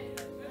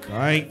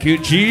 Thank you,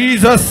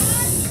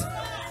 Jesus.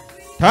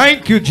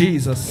 Thank you,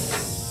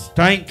 Jesus.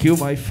 Thank you,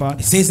 my Father.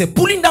 It says the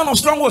pulling down of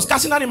strongholds,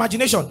 casting down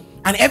imagination,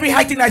 and every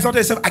high thing that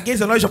exalted itself against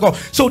the knowledge of God.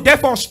 So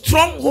therefore,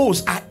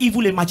 strongholds are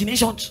evil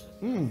imaginations.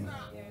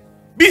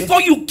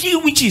 Before you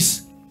kill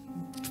witches,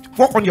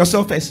 work on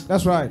yourself first.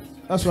 That's right.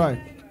 That's right.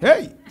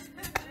 Hey.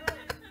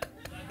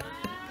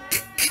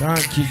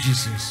 Thank you,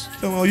 Jesus.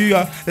 Some of you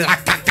are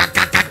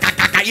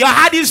your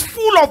heart is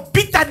full of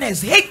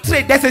bitterness,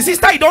 hatred. There's a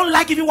sister you don't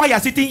like even while you're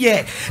sitting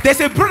here.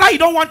 There's a brother you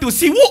don't want to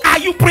see. Who are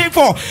you praying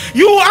for?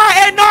 You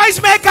are a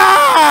noise maker.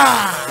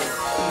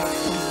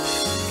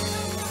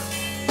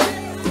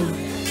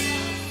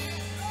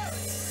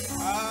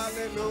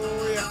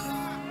 Hallelujah.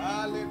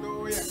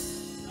 Hallelujah.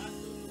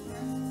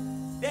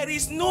 There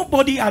is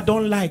nobody I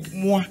don't like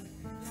more.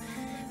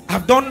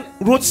 I've done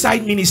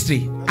roadside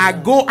ministry. I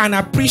go and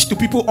I preach to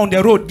people on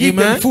the road, give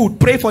them food,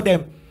 pray for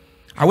them.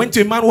 I went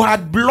to a man who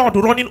had blood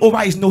running over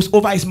his nose,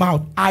 over his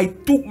mouth. I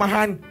took my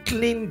hand,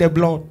 cleaned the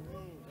blood.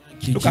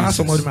 Look at how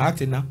some of them are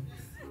acting now.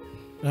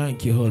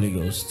 Thank you, Holy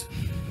Ghost.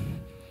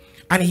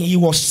 And he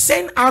was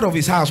sent out of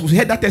his house. We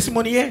heard that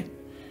testimony here.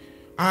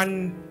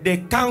 And the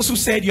council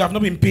said, you have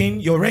not been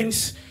paying your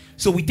rents,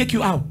 so we take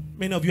you out.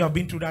 Many of you have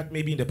been through that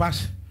maybe in the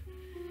past.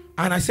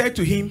 And I said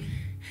to him,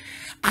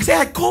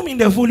 I come in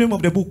the volume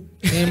of the book.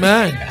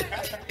 Amen.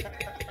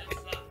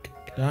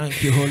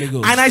 Thank you, Holy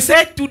Ghost. And I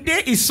said,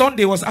 today is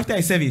Sunday, was after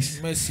a service.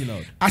 Mercy,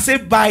 Lord. I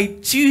said, by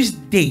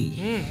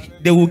Tuesday,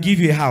 they will give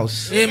you a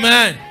house.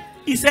 Amen.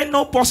 He said,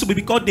 not possible,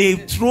 because they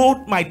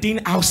threw my thing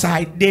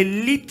outside. They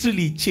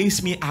literally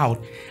chased me out.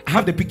 I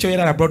have the picture here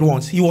that I brought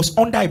once. He was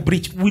under a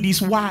bridge with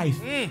his wife.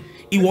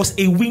 It was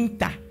a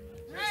winter.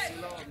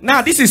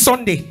 Now, this is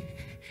Sunday.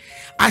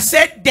 I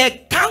said,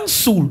 the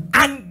council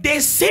and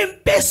the same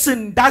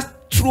person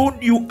that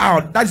thrown you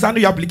out, that's under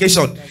your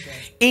application,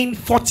 in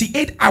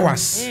 48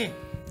 hours,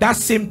 that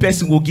same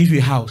person will give you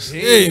a house.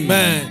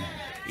 Amen.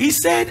 He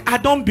said, I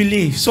don't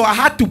believe. So I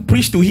had to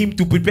preach to him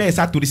to prepare his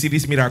heart to receive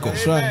this miracle.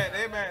 That's right.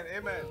 Amen.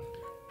 Amen.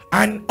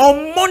 And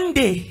on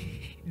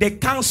Monday, the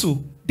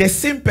council, the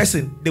same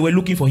person, they were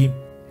looking for him.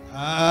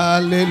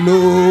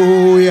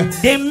 Hallelujah.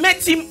 They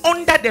met him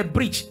under the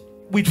bridge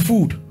with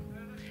food.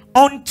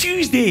 On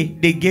Tuesday,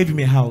 they gave him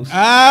a house.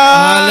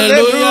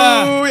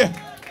 Hallelujah.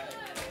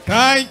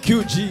 Thank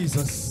you,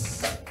 Jesus.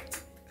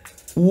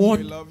 What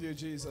We love you,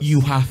 Jesus.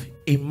 you have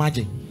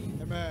imagined.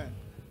 Amen.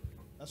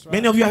 That's right.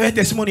 Many of you have heard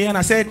testimony, and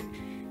I said,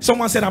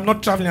 someone said, I'm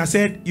not traveling. I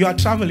said, you are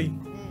traveling.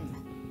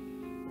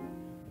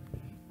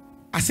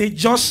 I said,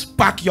 just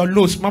pack your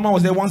loads. Mama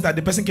was there once that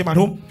the person came at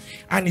home,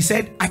 and he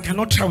said, I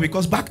cannot travel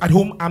because back at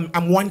home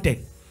I'm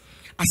wanted.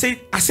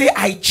 I say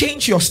I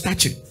change your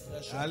statue.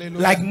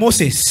 Hallelujah. Like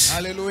Moses.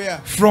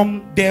 Hallelujah.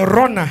 From the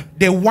runner,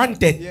 the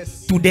wanted,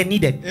 Yes. to the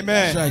needed.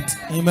 Amen. That's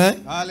right.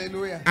 Amen.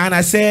 Hallelujah. And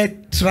I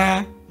said,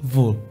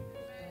 travel.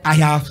 I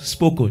have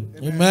spoken.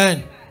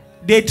 Amen.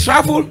 They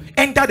travel,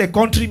 enter the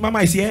country.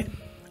 Mama is here.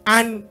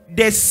 And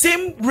the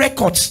same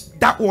records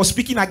that was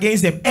speaking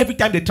against them every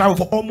time they travel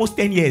for almost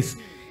 10 years.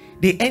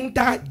 They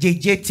enter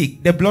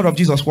JJT. The blood of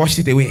Jesus washed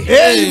it away.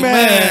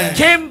 Amen.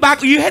 Came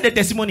back. You heard the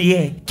testimony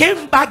here.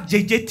 Came back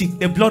JJT.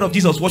 The blood of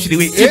Jesus washed it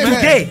away. Till Amen.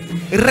 today,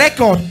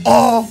 record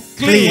all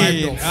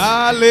Clean.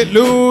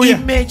 Hallelujah.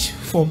 image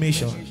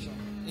formation.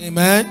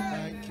 Amen.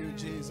 Thank you,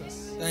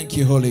 Jesus. Thank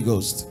you, Holy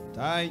Ghost.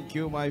 Thank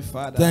you, my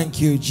Father. Thank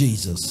you,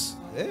 Jesus.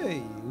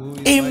 Hey, who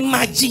is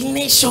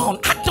Imagination.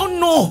 I don't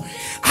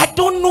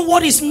know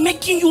what is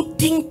making you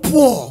think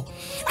poor.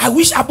 I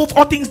wish above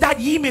all things that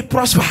ye may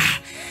prosper.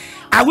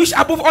 I wish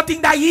above all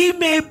things that ye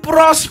may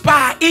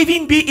prosper,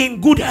 even be in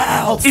good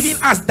health, even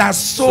as that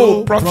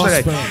soul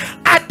prospers. prosper.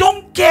 I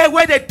don't care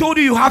where they told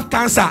you have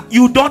cancer,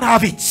 you don't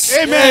have it.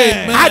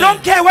 Amen. I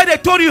don't care where they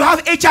told you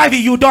have HIV,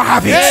 you don't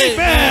have it.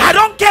 Amen. I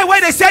don't care where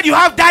they said you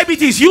have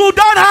diabetes, you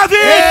don't have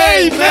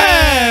it.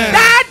 Amen.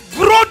 That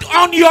growth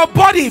on your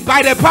body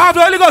by the power of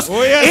the Holy Ghost,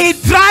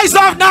 it dries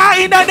off now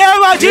in the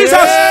name of Jesus.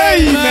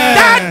 Amen.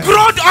 That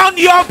growth on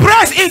your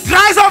breast, it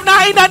dries off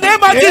now in the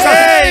name of Jesus.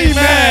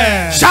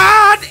 Amen.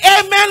 Shout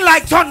amen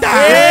like thunder.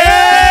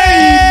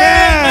 Amen.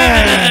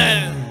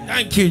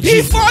 Thank you,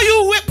 Jesus. Before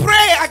you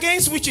pray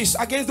against witches,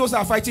 against those that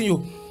are fighting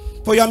you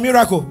for your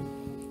miracle,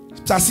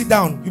 so sit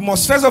down. You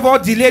must first of all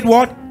delete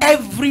what?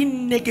 Every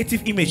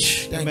negative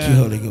image. Thank you,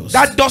 Holy Ghost.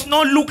 That does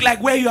not look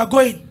like where you are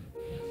going.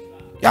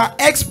 Your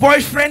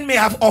ex-boyfriend may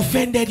have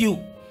offended you.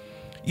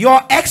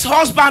 Your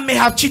ex-husband may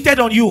have cheated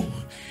on you.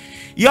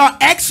 Your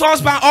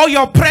ex-husband or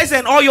your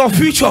present or your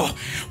future,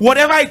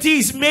 whatever it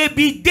is, may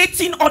be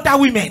dating other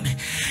women.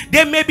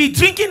 They may be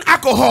drinking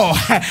alcohol.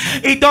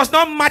 It does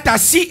not matter.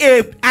 See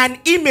an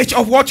image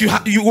of what you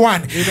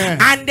want. Amen.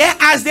 And then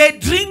as they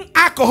drink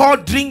alcohol,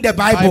 drink the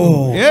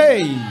Bible.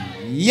 Hey.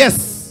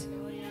 Yes.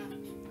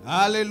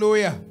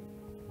 Hallelujah.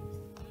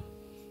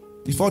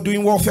 Before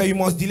doing warfare, you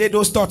must delay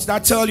those thoughts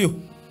that tell you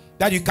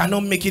that you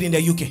cannot make it in the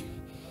UK.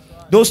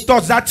 Those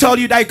thoughts that tell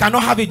you that you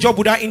cannot have a job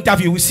without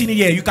interview. We've seen it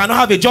here. You cannot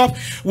have a job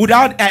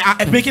without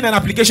making an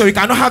application. You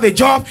cannot have a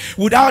job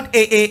without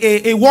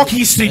a work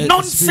history.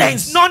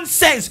 Nonsense.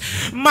 Nonsense.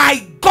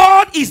 My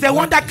God is the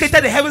one that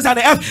created the heavens and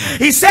the earth.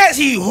 He says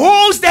he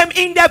holds them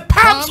in the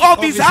palms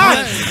of his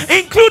hand,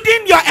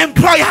 including your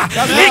employer,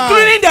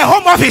 including the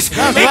home office,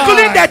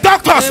 including the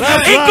doctors,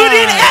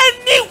 including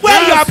anywhere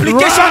your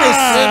application is.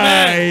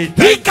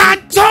 He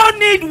can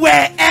turn it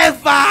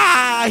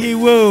wherever he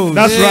will.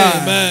 That's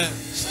right. Amen.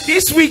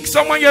 This week,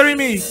 someone hearing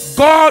me,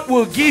 God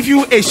will give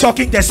you a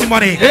shocking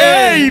testimony.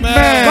 Amen.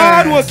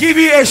 God will give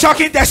you a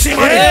shocking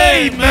testimony.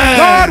 Amen.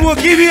 God will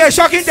give you a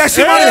shocking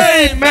testimony.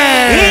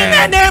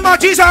 Amen. In the name of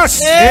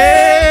Jesus.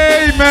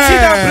 Amen.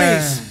 Sit down,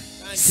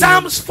 please.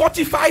 Psalms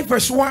 45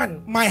 verse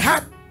 1. My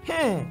heart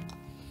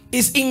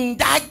is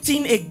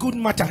indicting a good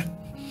matter.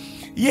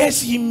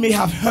 Yes, he may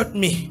have hurt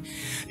me.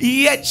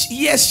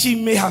 Yes, she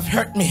may have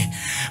hurt me.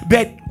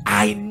 But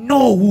I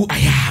know who I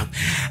am.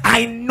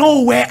 I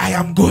know where I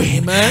am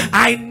going. Amen.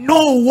 I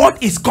know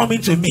what is coming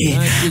to me.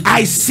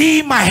 I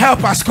see my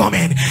helpers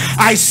coming.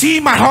 I see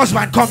my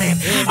husband coming.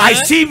 Amen. I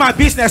see my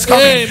business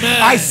coming.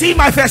 Amen. I see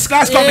my first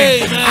class coming.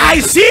 Amen. I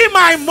see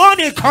my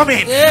money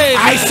coming. Amen.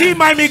 I see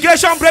my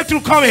immigration breakthrough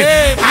coming.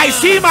 Amen. I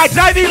see my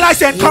driving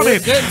license coming.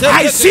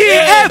 I see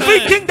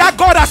everything that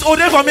God has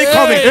ordained for me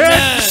coming.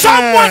 Amen.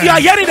 Someone, you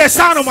are hearing the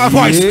sound of my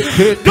voice.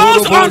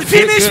 Those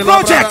unfinished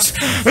projects,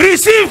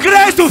 receive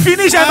grace to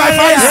finish them by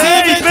fire.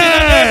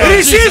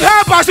 Receive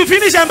helpers to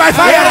finish them by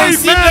fire.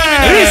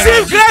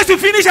 Receive grace to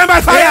finish them by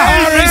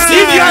fire.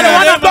 If you are the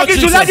one I'm talking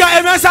to, let your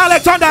amen sound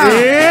like thunder.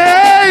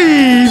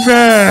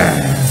 Amen.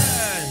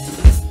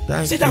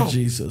 Sit down.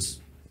 Jesus.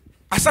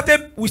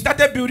 We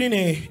started building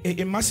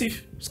a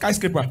massive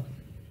skyscraper.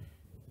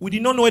 We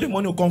did not know where the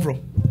money would come from.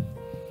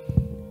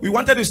 We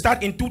wanted to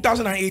start in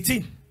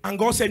 2018, and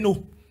God said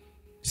no.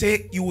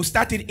 Say you will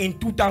start it in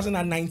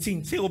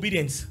 2019. Say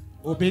obedience.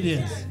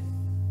 Obedience.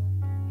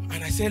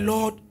 And I said,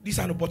 Lord, this is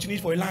an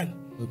opportunity for a land.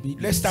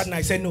 Obedience. Let's start. And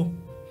I said no.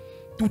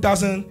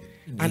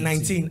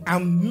 2019.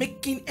 I'm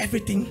making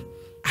everything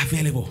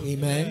available.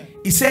 Amen.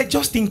 He said,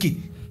 just think it.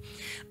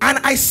 And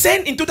I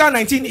sent in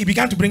 2019, he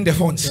began to bring the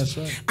funds. That's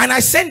right. And I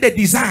sent the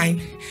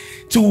design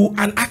to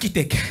an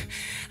architect.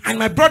 And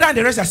my brother and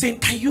the rest are saying,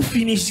 can you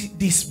finish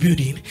this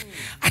building?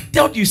 I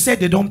thought you said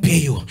they don't pay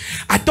you.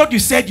 I thought you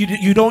said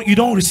you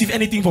don't receive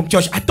anything from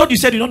church. I thought you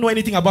said you don't know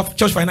anything about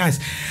church finance.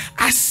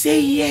 I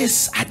say,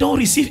 yes, I don't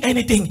receive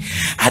anything.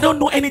 I don't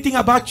know anything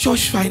about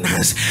church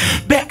finance.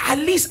 But at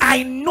least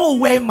I know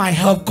where my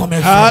help comes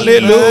from.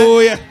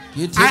 Hallelujah.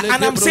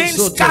 And I'm saying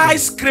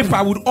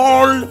skyscraper with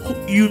all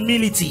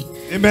humility.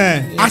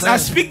 Amen. As I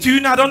speak to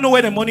you now, I don't know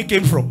where the money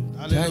came from.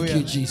 Thank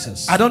you,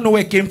 Jesus. I don't know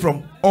where it came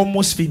from.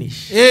 Almost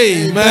finished.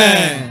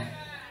 Amen.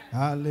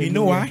 Hallelujah. You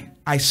know why?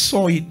 I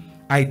saw it,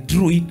 I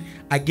drew it,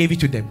 I gave it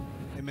to them.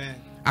 Amen.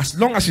 As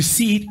long as you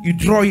see it, you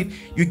draw it,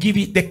 you give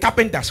it. The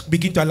carpenters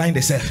begin to align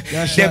themselves.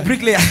 That's The right.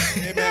 bricklayer.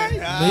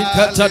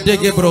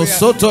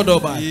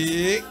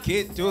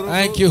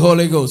 Thank you,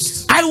 Holy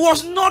Ghost. I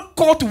was not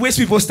called to waste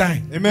people's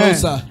time. Amen. No,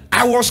 sir.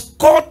 I was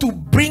called to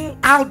bring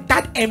out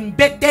that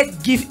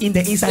embedded gift in the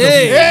inside of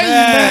you.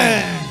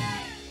 Amen.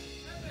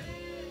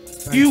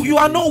 You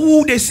are not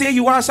who they say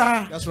you are,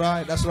 sir. That's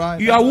right. That's right.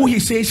 You are who he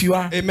says you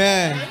are.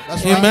 Amen.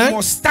 That's Amen. right. You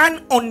must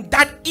stand on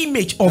that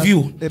image of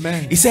you.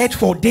 Amen. He said,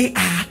 for they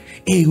are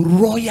a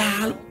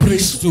royal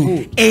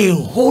priesthood, a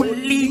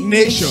holy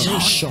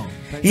nation.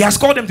 He has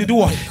called them to do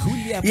what?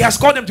 He has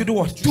called them to do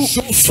what? To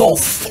show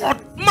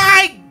forth.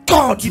 My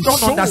God, you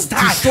don't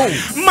understand.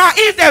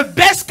 If the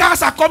best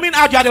cars are coming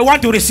out, you are the one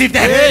to receive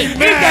them. Amen. If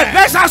the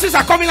best houses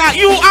are coming out,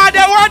 you are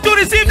the one to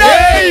receive them.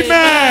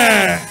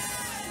 Amen.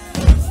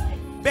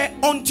 But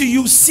until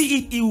you see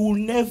it, it will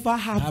never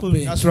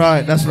happen. That's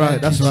right. That's right.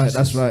 That's right.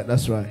 That's right.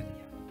 That's right.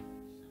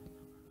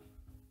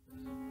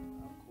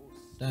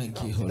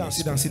 Thank you, Sit Holy down,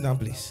 sit down, sit down,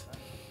 please.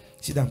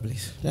 Sit down,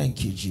 please.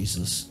 Thank you,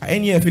 Jesus.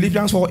 And here,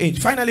 Philippians 4:8.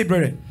 Finally,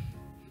 brethren,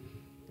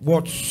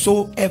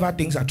 whatsoever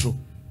things are true,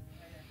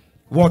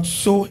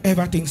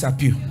 whatsoever things are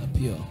pure,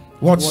 Pure.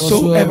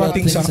 whatsoever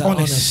things are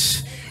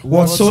honest,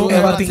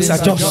 whatsoever things are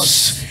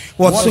just,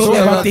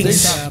 whatsoever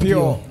things are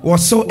pure,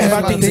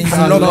 whatsoever things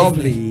are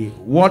lovely,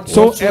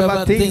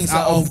 whatsoever things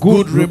are of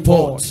good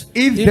report,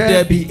 if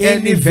there be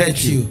any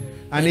virtue,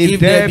 and if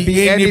there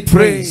be any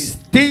praise,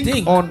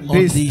 think on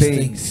these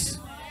things.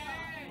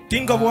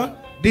 Think of what?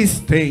 These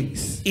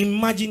things.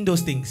 Imagine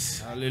those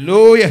things.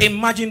 Hallelujah.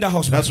 Imagine the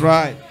husband. That's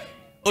right.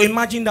 Or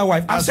imagine the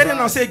wife. I'm That's saying right.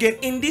 and I'll say again,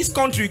 in this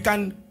country, you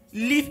can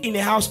live in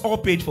a house all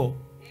paid for.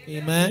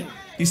 Amen.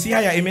 You see how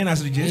your amen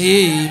has reduced?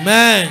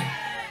 Amen.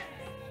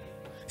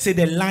 Say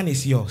the land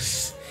is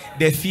yours.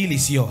 The field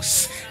is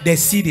yours. The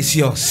seed is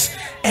yours.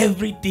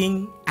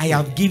 Everything I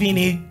have given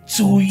it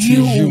to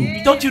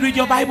you. Don't you read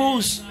your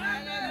Bibles?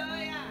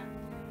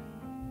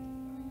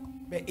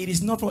 But it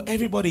is not for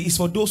everybody. It's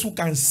for those who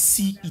can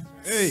see it.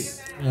 Hey.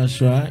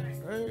 That's right.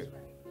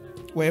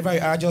 Wherever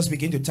you are, just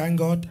begin to thank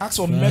God. Ask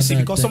for Father, mercy,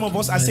 because some thank of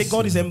us, you, I say, mercy.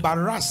 God is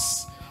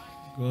embarrassed.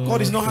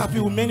 God is not happy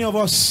with many of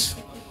us.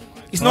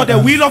 It's not the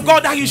will of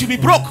God that you should be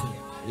broke.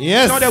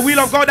 Yes. It's not the will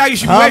of God that you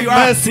should be where Have you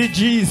are. mercy,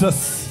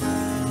 Jesus.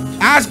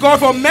 Ask God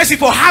for mercy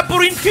for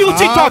harboring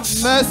filthy Have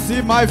thoughts.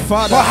 mercy, my For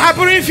Father.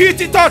 harboring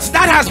filthy thoughts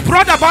that has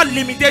brought about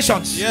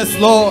limitations. Yes,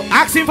 Lord.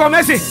 Ask Him for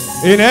mercy.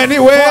 In any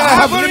way For I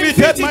have harboring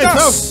limited filthy myself.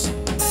 thoughts.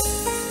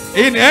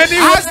 In any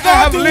way Ask I God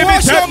have to wash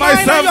limited your mind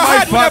and myself, your my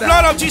heart with the Father.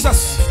 blood of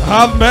Jesus.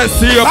 Have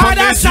mercy upon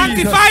Father, me, Jesus.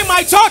 sanctify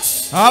my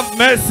thoughts. Have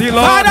mercy,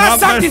 Lord. Father, Have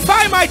mercy.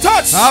 sanctify my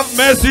thoughts. Have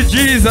mercy,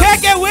 Jesus.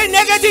 Take away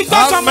negative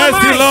thoughts Have from my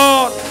mercy, mind.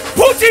 Lord.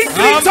 Put in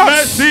clean Have thoughts.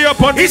 mercy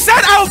upon He me.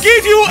 said, I will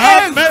give you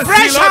Have a mercy,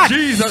 fresh Lord heart.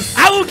 Jesus.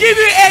 I will give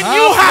you a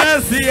new Have heart.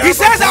 mercy, He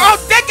says, Abba. I'll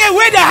take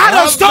away the heart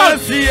of Have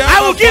stone. mercy, I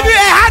will Abba. give you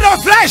a heart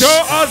of flesh.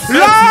 Show us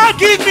mercy. Lord,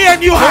 give me a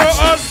new heart.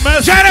 Show us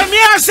mercy.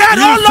 Jeremiah said,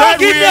 You oh Lord,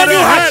 said give we me a are new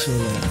the heart.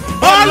 head.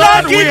 Oh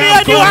Lord, we give me a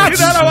have new heart.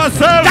 considered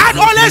ourselves. That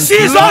only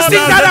sees Lord those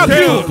things as that a are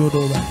tail.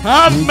 pure.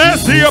 Have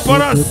mercy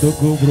upon us.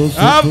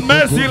 Have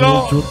mercy,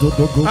 Lord.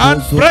 And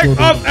break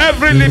off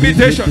every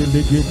limitation.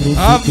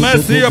 Have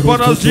mercy upon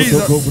us,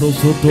 Jesus.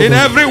 In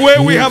every way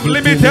we have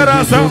limited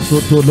ourselves.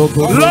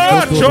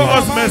 Lord, show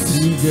us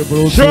mercy.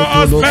 Show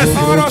us mercy.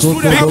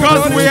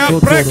 Because we are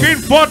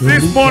breaking forth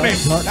this morning.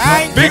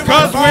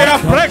 Because we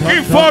are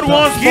breaking forth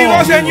once Give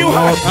us a new more.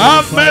 heart.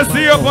 Have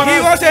mercy upon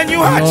Give us. us a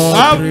new heart.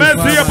 Have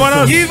mercy upon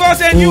us. Give us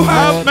a new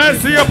heart. Have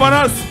mercy upon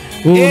us.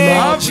 In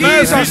Have mercy,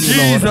 Jesus'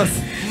 Jesus.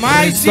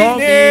 mighty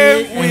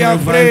name we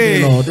have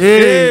prayed.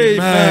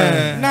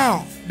 Amen.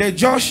 Now, the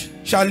just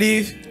shall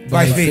live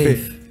by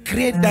faith.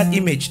 Create that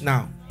image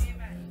now.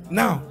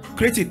 Now,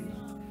 create it.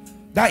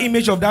 That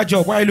image of that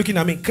job. Why are you looking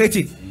at me? Create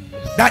it.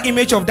 That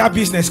image of that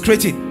business.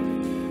 Create it.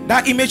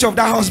 That image of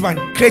that husband.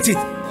 Create it.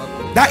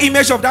 That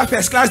image of that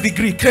first class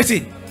degree. Create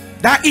it.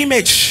 That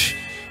image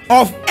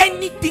of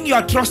anything you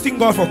are trusting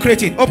God for.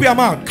 Create it. Open your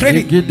mouth. Create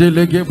it. Create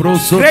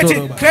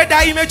it. Create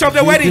that image of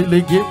the wedding.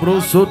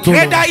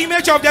 Create that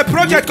image of the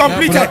project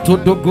completed.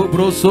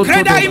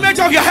 Create that image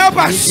of your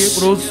helpers.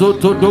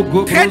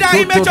 Create that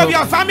image of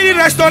your family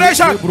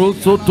restoration.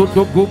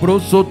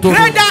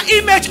 Create that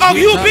image of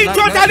you being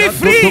totally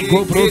free.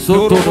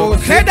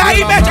 Create that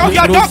image of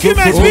your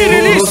documents being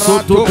released.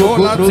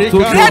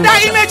 Create that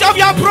image of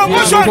your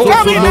promotion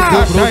coming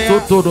out.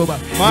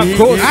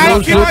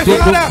 Thank you, my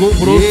Father.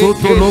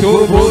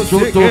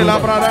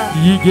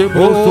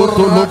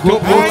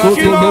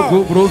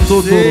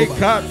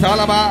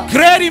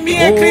 Create in me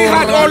a clean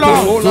heart, O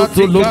Lord.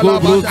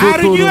 I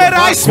renew a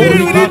right spirit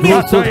within me.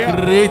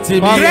 Create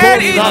in me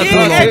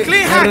a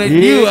clean heart.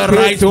 Renew a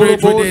right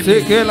spirit within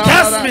me.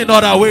 Cast me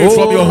not away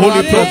from your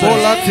holy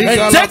presence,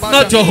 and take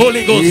not your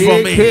Holy Ghost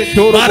from me,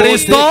 but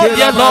restore,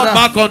 dear Lord,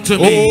 back unto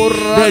me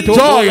the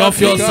joy of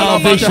your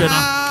salvation.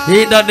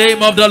 In the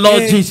name of the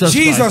Lord Jesus Christ.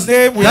 In Jesus'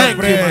 name we Thank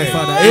pray. you, my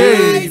Father.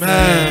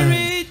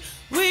 Amen.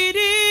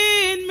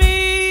 Within me,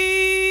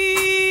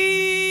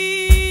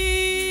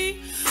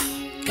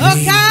 oh,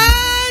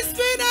 cast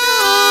me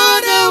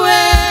not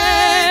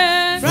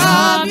away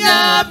from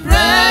your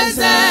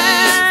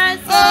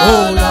presence,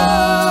 oh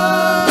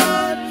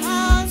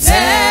Lord.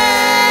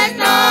 Take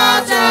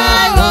not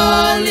thy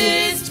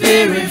Holy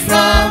Spirit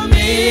from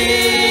me.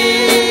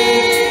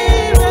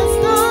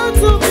 Restore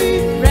to me,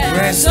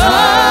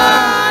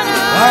 restore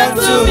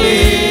unto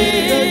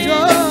me the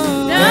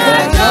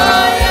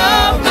joy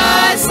of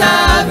my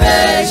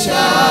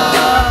salvation,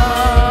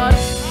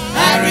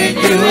 and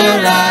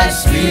renew thy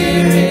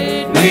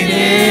spirit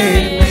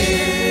within me.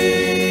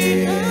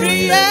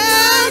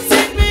 Create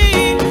in me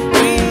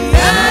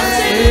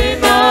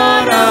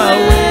not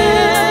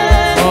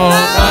away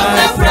from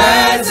the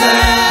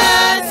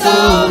presence, oh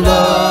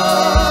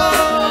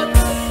Lord.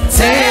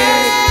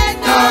 Take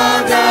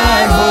not thy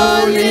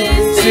Holy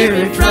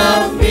Spirit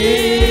from me.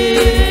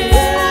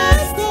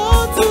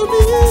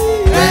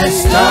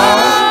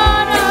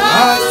 Restore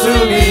unto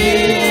me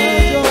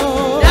the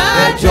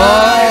joy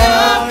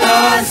of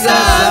my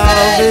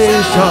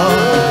salvation,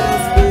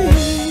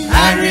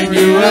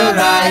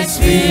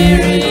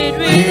 Spirit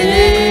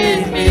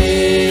within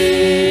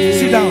me.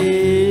 Sit down.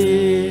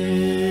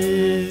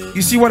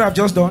 You see what I've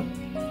just done?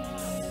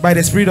 By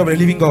the Spirit of the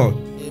living God.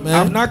 Amen.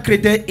 I've now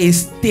created a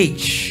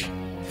stage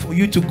for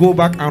you to go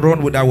back and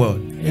run with that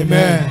word.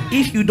 Amen.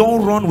 If you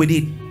don't run with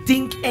it,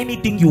 think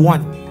anything you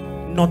want,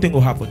 nothing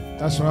will happen.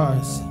 That's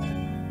right.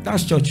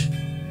 That's church.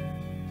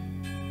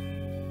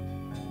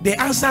 The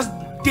answers,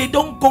 they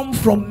don't come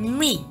from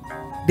me,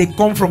 they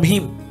come from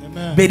him.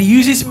 Amen. But he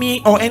uses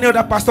me or any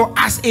other pastor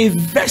as a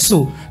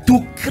vessel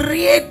to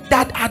create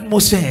that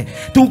atmosphere,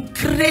 to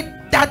create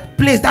that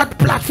place, that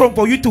platform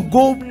for you to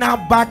go now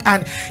back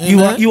and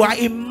you are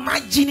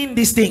imagining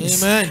these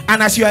things. Amen.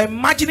 And as you are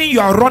imagining, you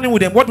are running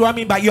with them. What do I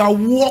mean by you are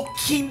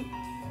walking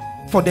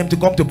for them to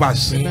come to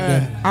pass?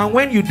 Amen. And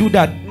when you do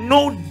that,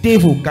 no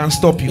devil can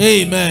stop you.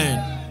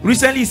 Amen.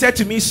 Recently he said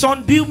to me,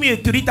 son, build me a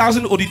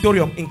 3,000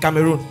 auditorium in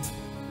Cameroon.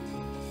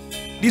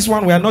 This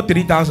one we are not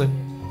 3,000.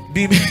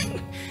 Build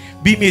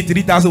me a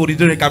 3,000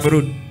 auditorium in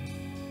Cameroon.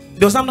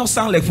 Does that not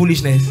sound like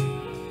foolishness?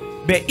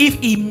 But if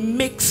it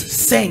makes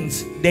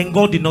sense, then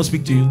God did not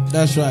speak to you.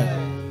 That's right.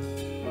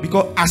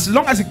 Because as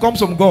long as it comes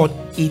from God,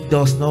 it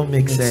does not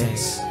make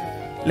sense.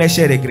 Let's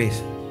share the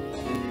grace.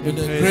 With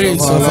the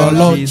grace of our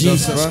Lord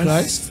Jesus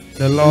Christ,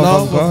 the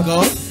love of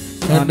God,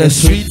 and the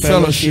sweet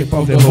fellowship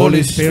of the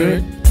Holy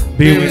Spirit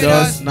be with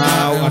us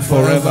now and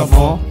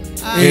forevermore.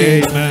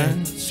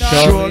 Amen.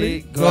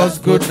 Surely God's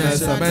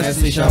goodness and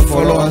mercy shall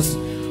follow us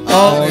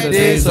all the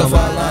days of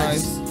our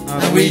lives,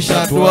 and we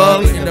shall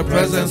dwell in the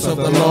presence of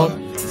the Lord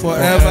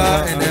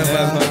forever and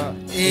ever.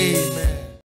 Amen.